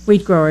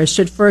 Wheat growers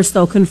should first,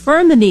 though,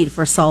 confirm the need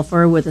for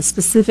sulfur with a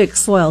specific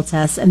soil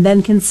test and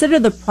then consider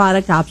the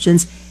product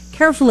options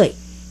carefully,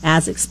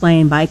 as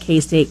explained by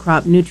K-State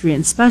crop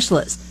nutrient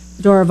specialist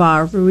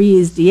Dorival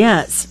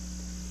Ruiz-Diaz.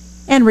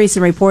 And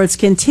recent reports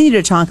continue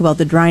to talk about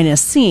the dryness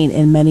seen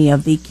in many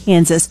of the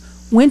Kansas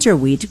winter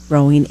wheat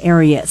growing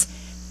areas.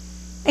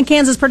 And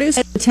Kansas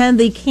producers attend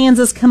the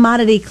Kansas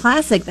Commodity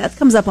Classic. That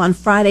comes up on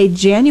Friday,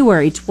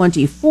 January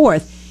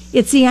 24th.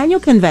 It's the annual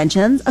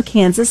convention of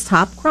Kansas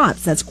top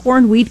crops. That's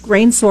corn, wheat,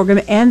 grain,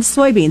 sorghum, and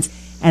soybeans.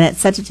 And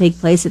it's set to take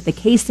place at the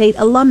K-State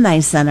Alumni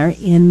Center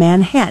in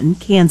Manhattan,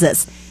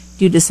 Kansas.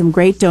 Due to some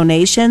great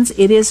donations,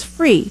 it is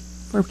free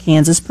for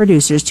Kansas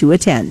producers to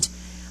attend.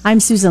 I'm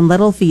Susan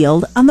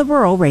Littlefield on the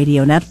Rural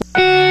Radio Network.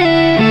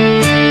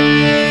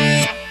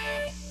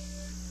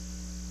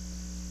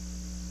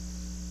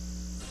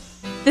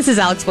 This is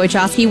Alex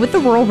Wojcicki with the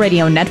Rural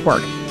Radio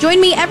Network.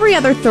 Join me every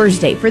other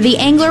Thursday for the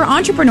Angler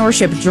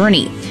Entrepreneurship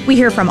Journey. We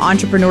hear from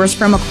entrepreneurs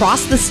from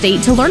across the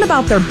state to learn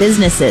about their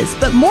businesses,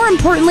 but more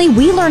importantly,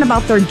 we learn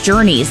about their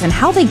journeys and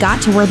how they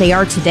got to where they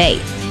are today.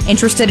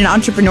 Interested in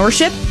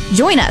entrepreneurship?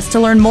 Join us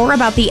to learn more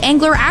about the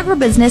Angler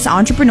Agribusiness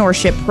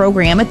Entrepreneurship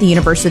Program at the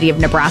University of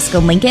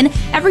Nebraska-Lincoln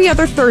every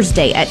other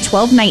Thursday at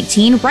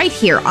 12:19 right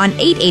here on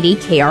 880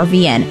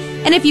 KRVN.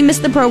 And if you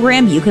missed the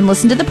program, you can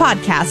listen to the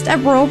podcast at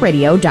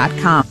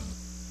ruralradio.com.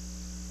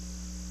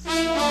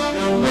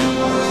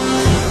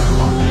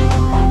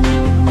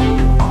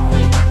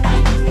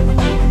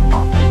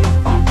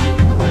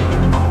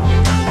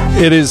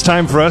 It is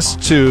time for us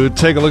to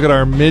take a look at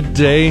our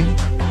midday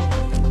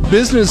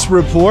business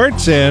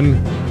reports,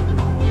 and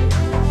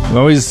we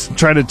always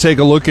try to take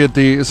a look at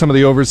some of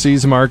the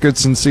overseas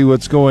markets and see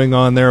what's going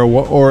on there,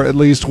 or at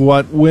least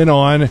what went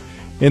on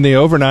in the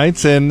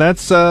overnights, and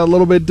that's a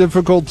little bit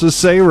difficult to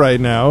say right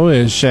now.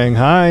 Is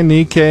Shanghai,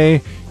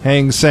 Nikkei,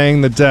 Hang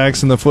Seng, the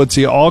DAX, and the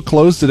FTSE all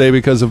closed today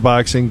because of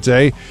Boxing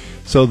Day,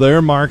 so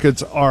their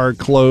markets are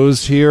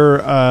closed here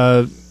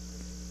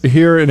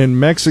and in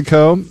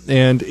Mexico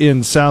and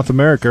in South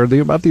America.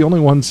 They're about the only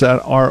ones that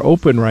are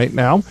open right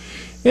now,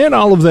 and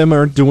all of them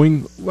are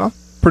doing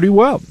pretty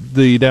well.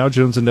 The Dow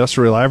Jones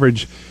Industrial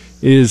Average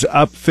is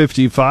up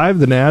 55,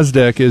 the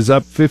NASDAQ is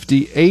up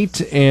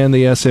 58, and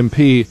the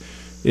S&P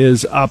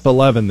is up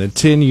 11. The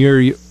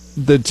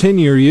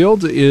 10-year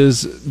yield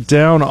is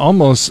down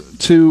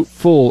almost 2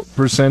 full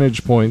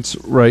percentage points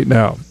right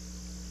now.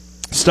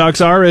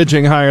 Stocks are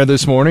edging higher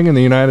this morning in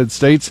the United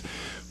States.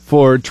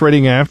 For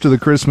trading after the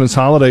Christmas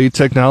holiday,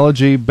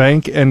 technology,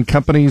 bank, and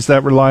companies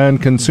that rely on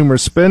consumer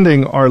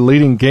spending are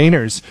leading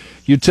gainers.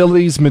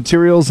 Utilities,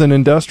 materials, and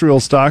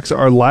industrial stocks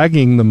are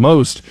lagging the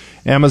most.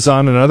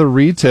 Amazon and other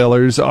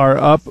retailers are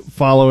up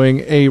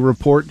following a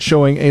report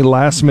showing a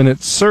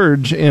last-minute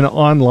surge in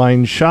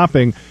online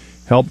shopping,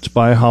 helped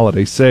by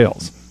holiday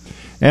sales.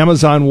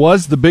 Amazon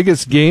was the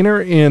biggest gainer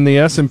in the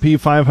S&P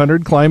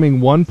 500,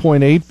 climbing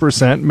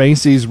 1.8%.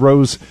 Macy's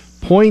rose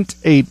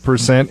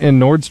 0.8%,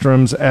 and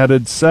Nordstrom's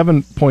added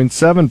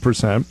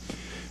 7.7%.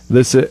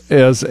 This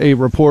is a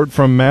report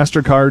from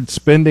MasterCard.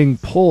 Spending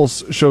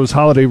Pulse shows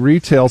holiday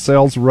retail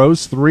sales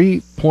rose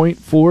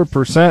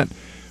 3.4%,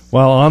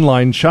 while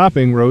online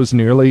shopping rose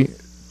nearly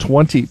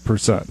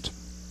 20%.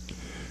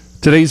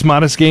 Today's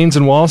modest gains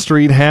in Wall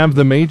Street have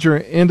the major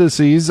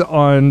indices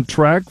on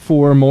track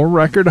for more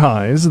record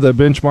highs. The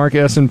benchmark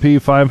S&P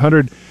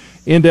 500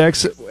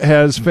 index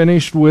has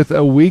finished with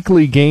a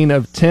weekly gain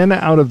of 10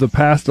 out of the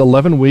past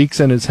 11 weeks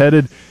and is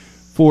headed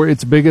for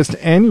its biggest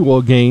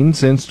annual gain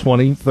since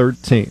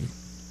 2013.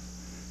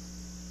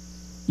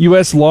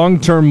 U.S.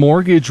 long-term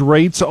mortgage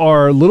rates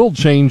are little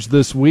changed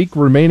this week,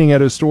 remaining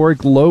at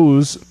historic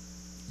lows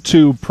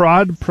to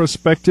prod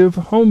prospective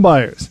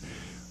homebuyers.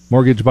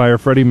 Mortgage buyer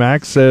Freddie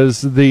Mac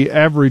says the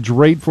average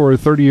rate for a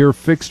 30-year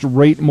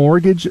fixed-rate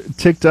mortgage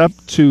ticked up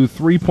to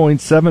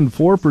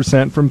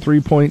 3.74% from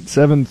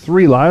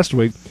 3.73% last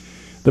week.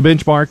 The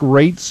benchmark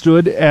rate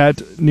stood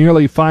at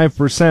nearly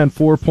 5%,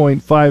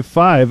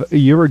 4.55% a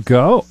year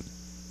ago.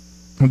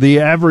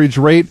 The average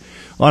rate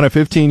on a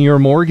 15-year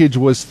mortgage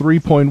was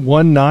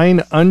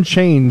 3.19%,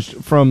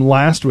 unchanged from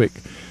last week.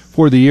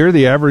 For the year,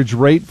 the average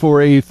rate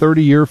for a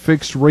 30-year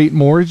fixed-rate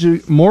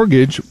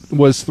mortgage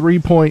was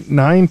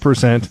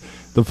 3.9%,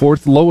 the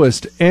fourth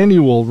lowest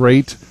annual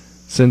rate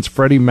since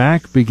Freddie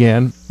Mac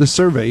began the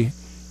survey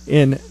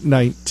in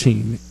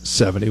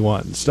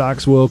 1971.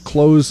 Stocks will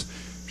close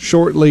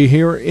shortly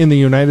here in the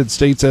United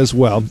States as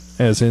well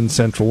as in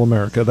Central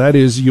America. That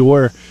is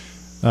your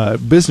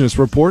business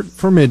report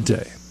for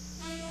midday.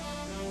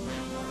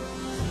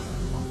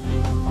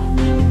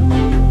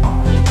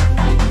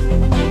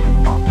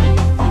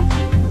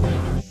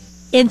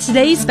 In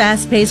today's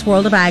fast-paced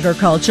world of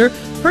agriculture,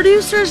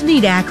 producers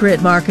need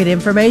accurate market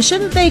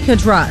information they can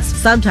trust.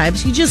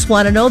 Sometimes you just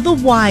want to know the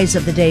whys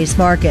of the day's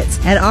markets.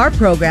 And our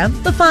program,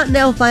 the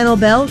Fontenelle Final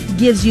Bell,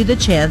 gives you the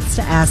chance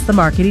to ask the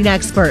marketing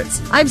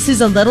experts. I'm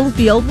Susan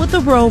Littlefield with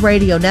the Rural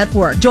Radio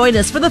Network. Join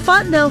us for the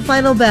Fontenelle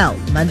Final Bell,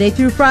 Monday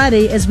through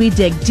Friday, as we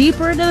dig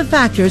deeper into the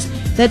factors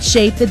that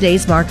shape the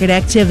day's market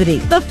activity.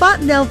 The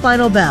Fontenelle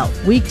Final Bell,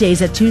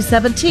 weekdays at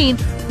 2:17,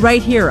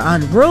 right here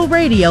on Rural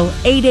Radio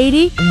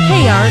 880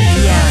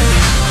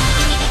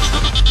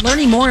 KRVN.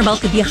 Learning more about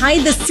the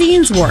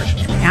behind-the-scenes work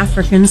of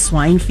African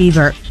swine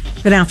fever.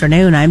 Good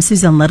afternoon. I'm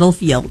Susan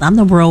Littlefield on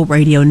the Rural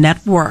Radio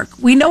Network.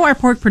 We know our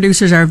pork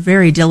producers are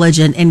very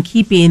diligent in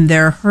keeping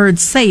their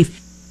herds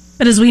safe.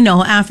 But as we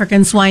know,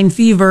 African swine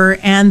fever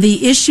and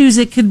the issues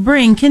it could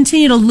bring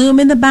continue to loom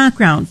in the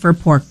background for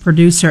pork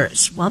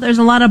producers. Well, there's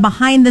a lot of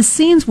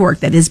behind-the-scenes work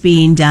that is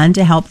being done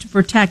to help to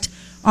protect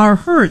our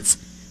herds.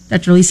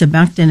 Dr. Lisa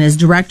Beckton is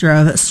Director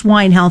of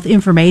Swine Health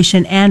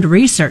Information and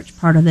Research,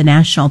 part of the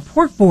National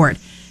Pork Board.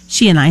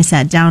 She and I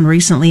sat down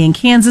recently in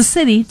Kansas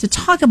City to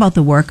talk about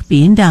the work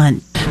being done.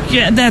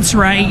 Yeah, that's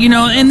right.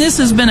 And this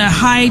has been a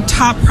high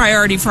top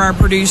priority for our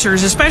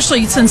producers,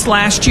 especially since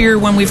last year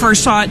when we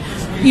first saw it,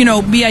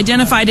 be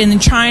identified in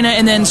China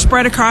and then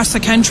spread across the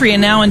country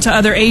and now into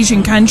other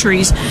Asian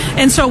countries.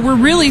 And so we're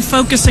really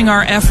focusing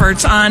our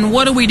efforts on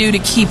what do we do to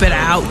keep it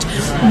out.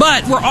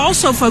 But we're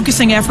also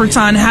focusing efforts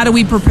on how do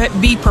we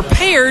be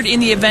prepared in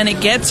the event it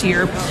gets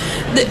here.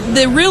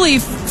 The really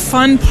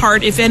fun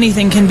part, if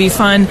anything can be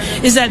fun,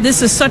 is that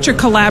this is such a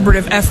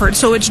collaborative effort.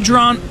 So it's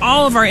drawn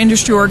all of our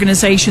industry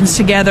organizations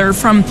together,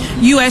 from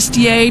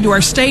USDA to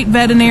our state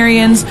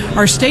veterinarians,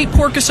 our state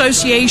pork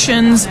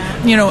associations,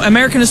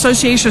 American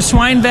Association of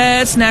Swine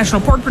Vets, National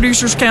Pork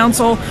Producers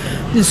Council,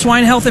 the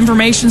Swine Health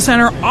Information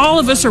Center. All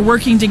of us are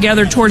working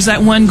together towards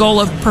that one goal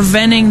of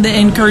preventing the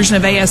incursion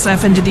of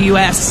ASF into the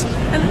U.S.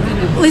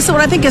 And Lisa,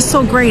 what I think is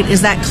so great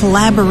is that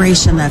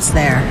collaboration that's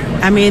there.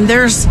 I mean,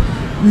 there's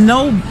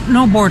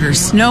no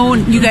borders.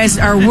 You guys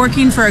are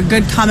working for a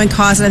good common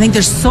cause. And I think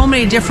there's so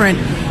many different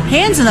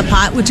hands in the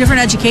pot with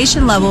different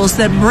education levels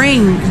that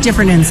bring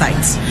different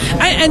insights.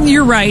 And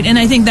you're right. And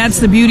I think that's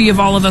the beauty of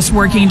all of us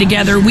working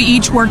together. We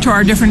each work to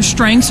our different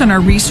strengths and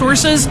our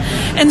resources.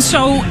 And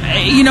so,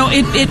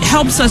 it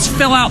helps us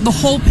fill out the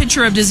whole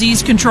picture of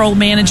disease control,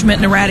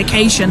 management, and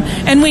eradication.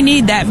 And we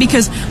need that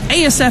because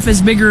ASF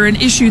is bigger an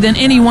issue than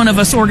any one of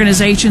us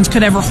organizations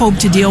could ever hope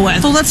to deal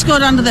with. So let's go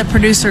down to the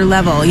producer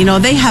level.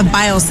 They have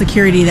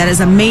biosecurity that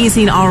is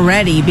amazing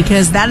already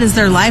because that is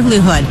their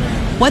livelihood.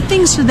 What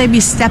things should they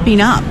be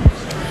stepping up?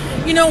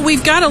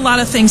 We've got a lot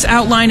of things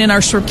outlined in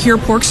our Secure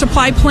Pork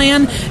Supply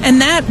Plan,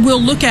 and that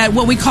will look at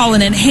what we call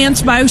an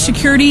enhanced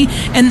biosecurity,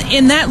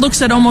 and that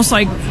looks at almost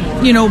like,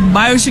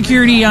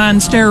 biosecurity on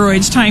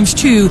steroids times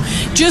 2.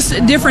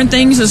 Just different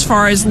things as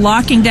far as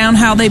locking down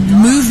how they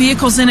move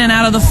vehicles in and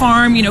out of the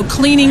farm,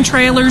 cleaning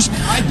trailers.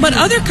 But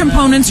other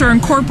components are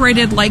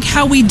incorporated, like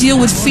how we deal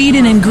with feed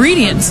and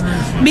ingredients.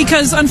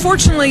 Because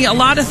unfortunately, a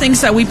lot of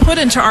things that we put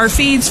into our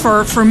feeds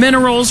for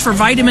minerals, for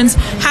vitamins,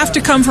 have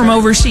to come from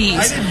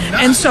overseas.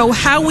 And so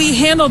how we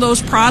handle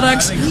those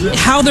products,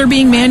 how they're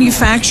being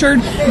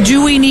manufactured,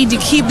 do we need to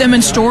keep them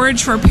in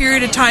storage for a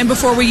period of time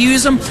before we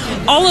use them?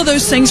 All of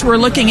those things we're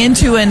looking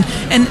into and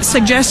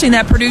suggesting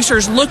that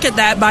producers look at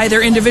that by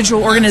their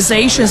individual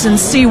organizations and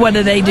see what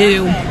do they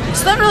do.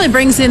 So that really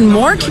brings in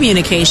more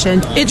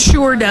communication. It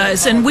sure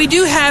does. And we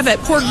do have at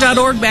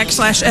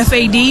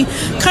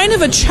pork.org/FAD kind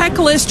of a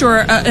checklist or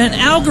an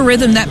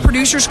algorithm that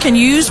producers can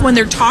use when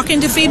they're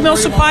talking to feed mill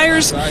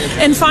suppliers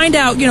and find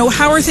out,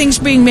 how are things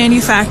being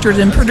manufactured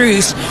and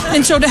produced.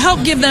 And so to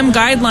help give them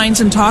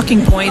guidelines and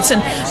talking points.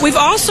 And we've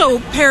also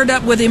paired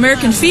up with the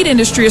American Feed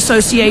Industry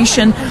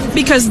Association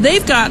because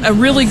they've got a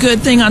really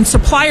good thing on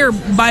supplier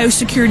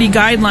biosecurity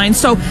guidelines.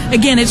 So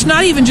again, it's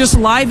not even just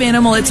live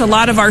animal, it's a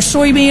lot of our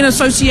soybean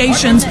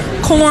associations,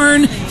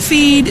 corn,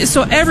 feed,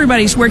 so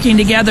everybody's working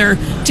together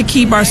to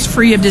keep us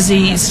free of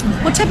disease.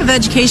 What type of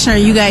education are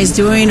you guys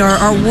doing or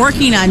are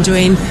working on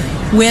doing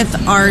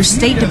with our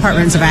state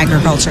departments of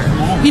agriculture?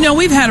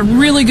 We've had a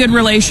really good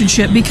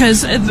relationship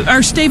because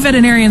our state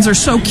veterinarians are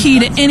so key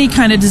to any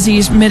kind of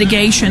disease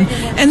mitigation.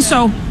 And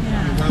so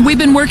we've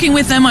been working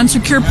with them on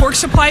secure pork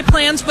supply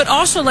plans, but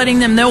also letting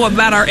them know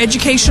about our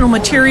educational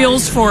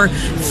materials for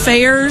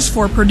fairs,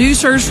 for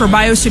producers, for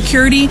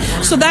biosecurity,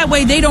 so that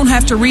way they don't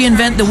have to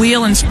reinvent the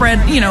wheel and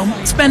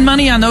spend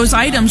money on those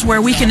items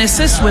where we can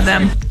assist with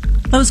them.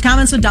 Those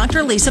comments with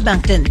Dr. Lisa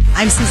Beckton.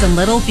 I'm Susan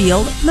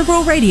Littlefield, the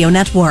Rural Radio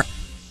Network.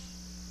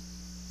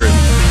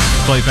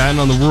 Clay Patton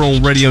on the Rural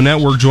Radio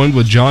Network, joined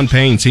with John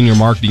Payne, Senior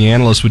Marketing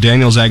Analyst with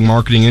Daniels Ag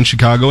Marketing in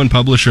Chicago and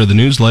publisher of the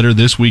newsletter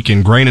This Week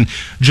in Grain. And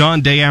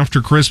John, day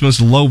after Christmas,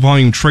 low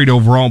volume trade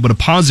overall, but a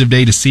positive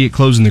day to see it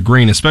close in the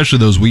green, especially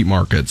those wheat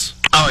markets.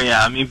 Oh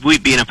yeah,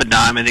 wheat being up a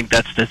dime, I think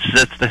that's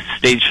the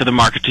stage for the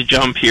market to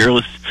jump here.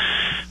 We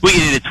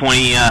get into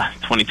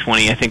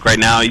 2020. I think right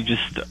now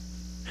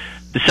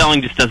the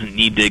selling just doesn't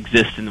need to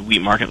exist in the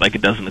wheat market like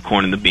it does in the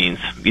corn and the beans.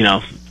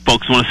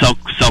 Folks want to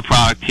sell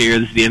product here.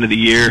 This is the end of the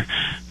year.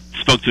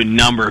 Spoke to a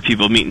number of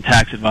people, meeting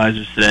tax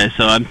advisors today,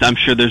 so I'm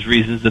sure there's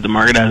reasons that the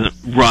market hasn't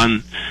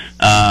run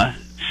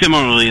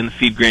similarly in the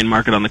feed grain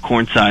market on the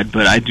corn side,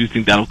 but I do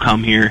think that'll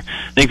come here.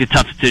 I think the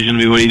tough decision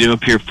will be what do you do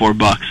up here at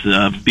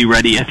 $4? Be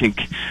ready. I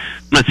think, I'm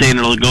not saying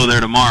it'll go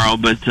there tomorrow,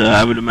 but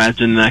I would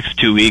imagine the next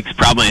 2 weeks,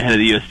 probably ahead of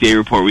the USDA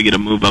report, we get a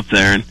move up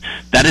there, and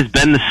that has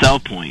been the sell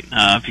point.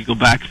 If you go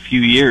back a few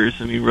years,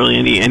 really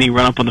any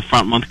run up on the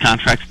front month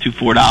contracts to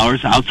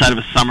 $4 outside of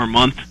a summer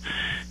month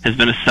has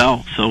been a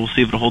sell, so we'll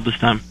see if it'll hold this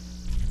time.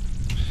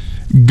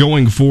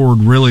 Going forward,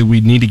 really,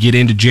 we need to get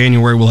into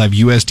January. We'll have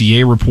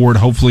USDA report,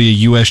 hopefully a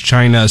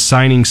U.S.-China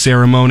signing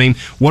ceremony.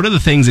 What are the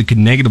things that could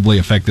negatively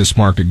affect this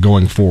market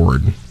going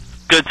forward?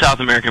 Good South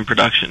American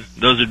production.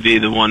 Those would be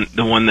the one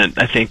that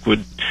I think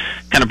would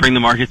kind of bring the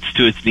markets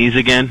to its knees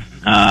again.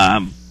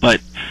 But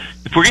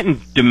if we're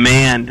getting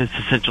demand that's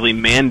essentially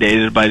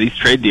mandated by these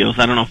trade deals,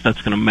 I don't know if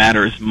that's going to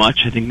matter as much.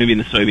 I think maybe in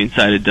the soybean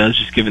side it does,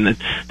 just given that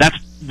that's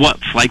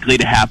what's likely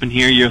to happen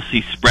here. You'll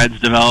see spreads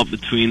develop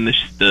between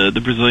the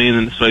Brazilian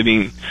and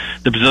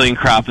the Brazilian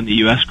crop and the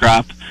U.S.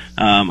 crop.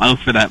 I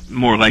look for that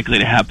more likely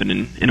to happen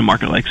in a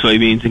market like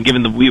soybeans. And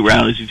given the wheat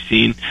rallies we've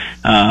seen,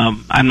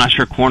 I'm not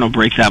sure corn will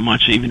break that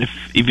much, even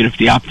if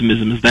the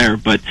optimism is there.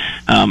 But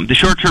the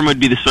short term would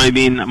be the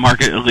soybean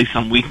market, at least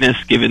on weakness,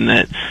 given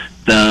that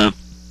the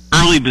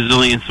early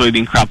Brazilian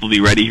soybean crop will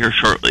be ready here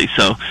shortly.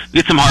 So we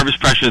get some harvest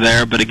pressure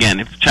there. But again,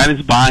 if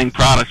China's buying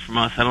products from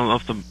us, I don't know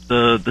if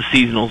the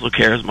seasonals will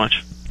care as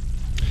much.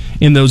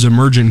 In those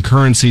emergent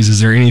currencies,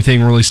 is there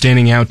anything really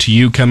standing out to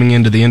you coming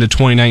into the end of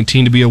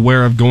 2019 to be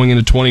aware of going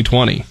into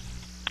 2020?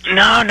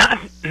 No,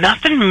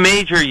 nothing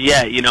major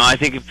yet. I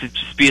think it would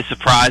just be a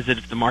surprise that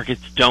if the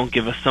markets don't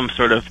give us some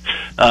sort of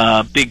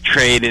big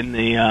trade in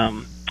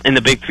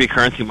the big three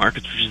currency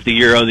markets, which is the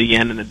euro, the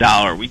yen, and the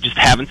dollar. We just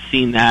haven't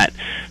seen that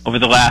over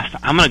the last,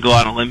 I'm going to go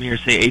out on a limb here,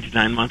 say 8 to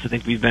 9 months. I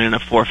think we've been in a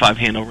 4 or 5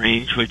 handle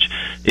range, which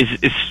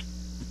is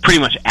pretty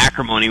much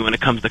acrimony when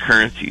it comes to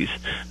currencies.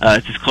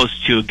 It's as close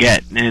as you'll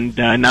get. And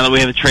now that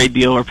we have a trade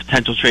deal or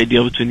potential trade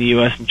deal between the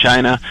U.S. and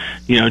China,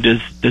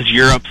 does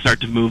Europe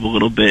start to move a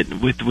little bit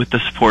with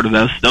the support of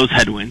those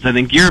headwinds? I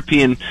think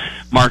European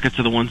markets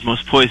are the ones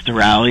most poised to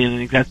rally, and I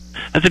think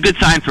that's a good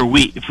sign for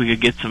wheat if we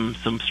could get some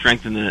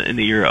strength in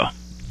the euro.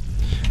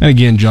 And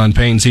again, John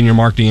Payne, Senior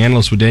Marketing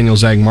Analyst with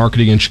Daniels Ag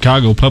Marketing in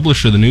Chicago,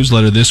 publisher of the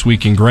newsletter This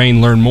Week in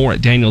Grain. Learn more at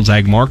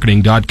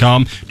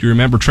danielsagmarketing.com. Do you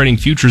remember trading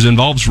futures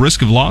involves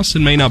risk of loss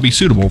and may not be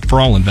suitable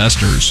for all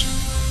investors?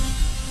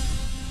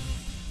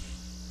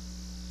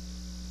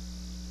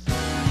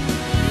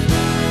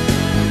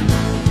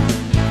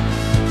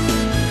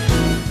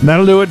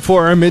 That'll do it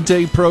for our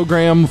midday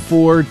program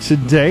for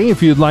today.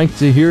 If you'd like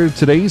to hear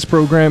today's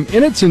program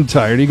in its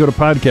entirety, go to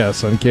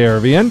podcasts on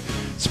KRVN,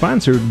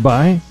 sponsored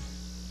by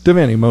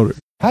Devaney Motors.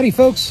 Howdy,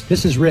 folks.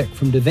 This is Rick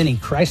from Devaney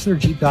Chrysler,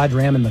 Jeep, Dodge,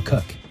 Ram, and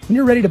McCook. When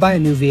you're ready to buy a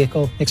new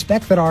vehicle,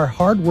 expect that our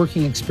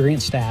hard-working,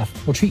 experienced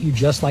staff will treat you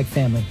just like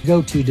family.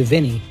 Go to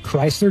DeViney,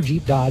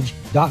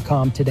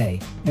 ChryslerJeepDodge.com today.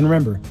 And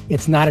remember,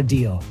 it's not a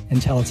deal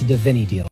until it's a Devaney deal.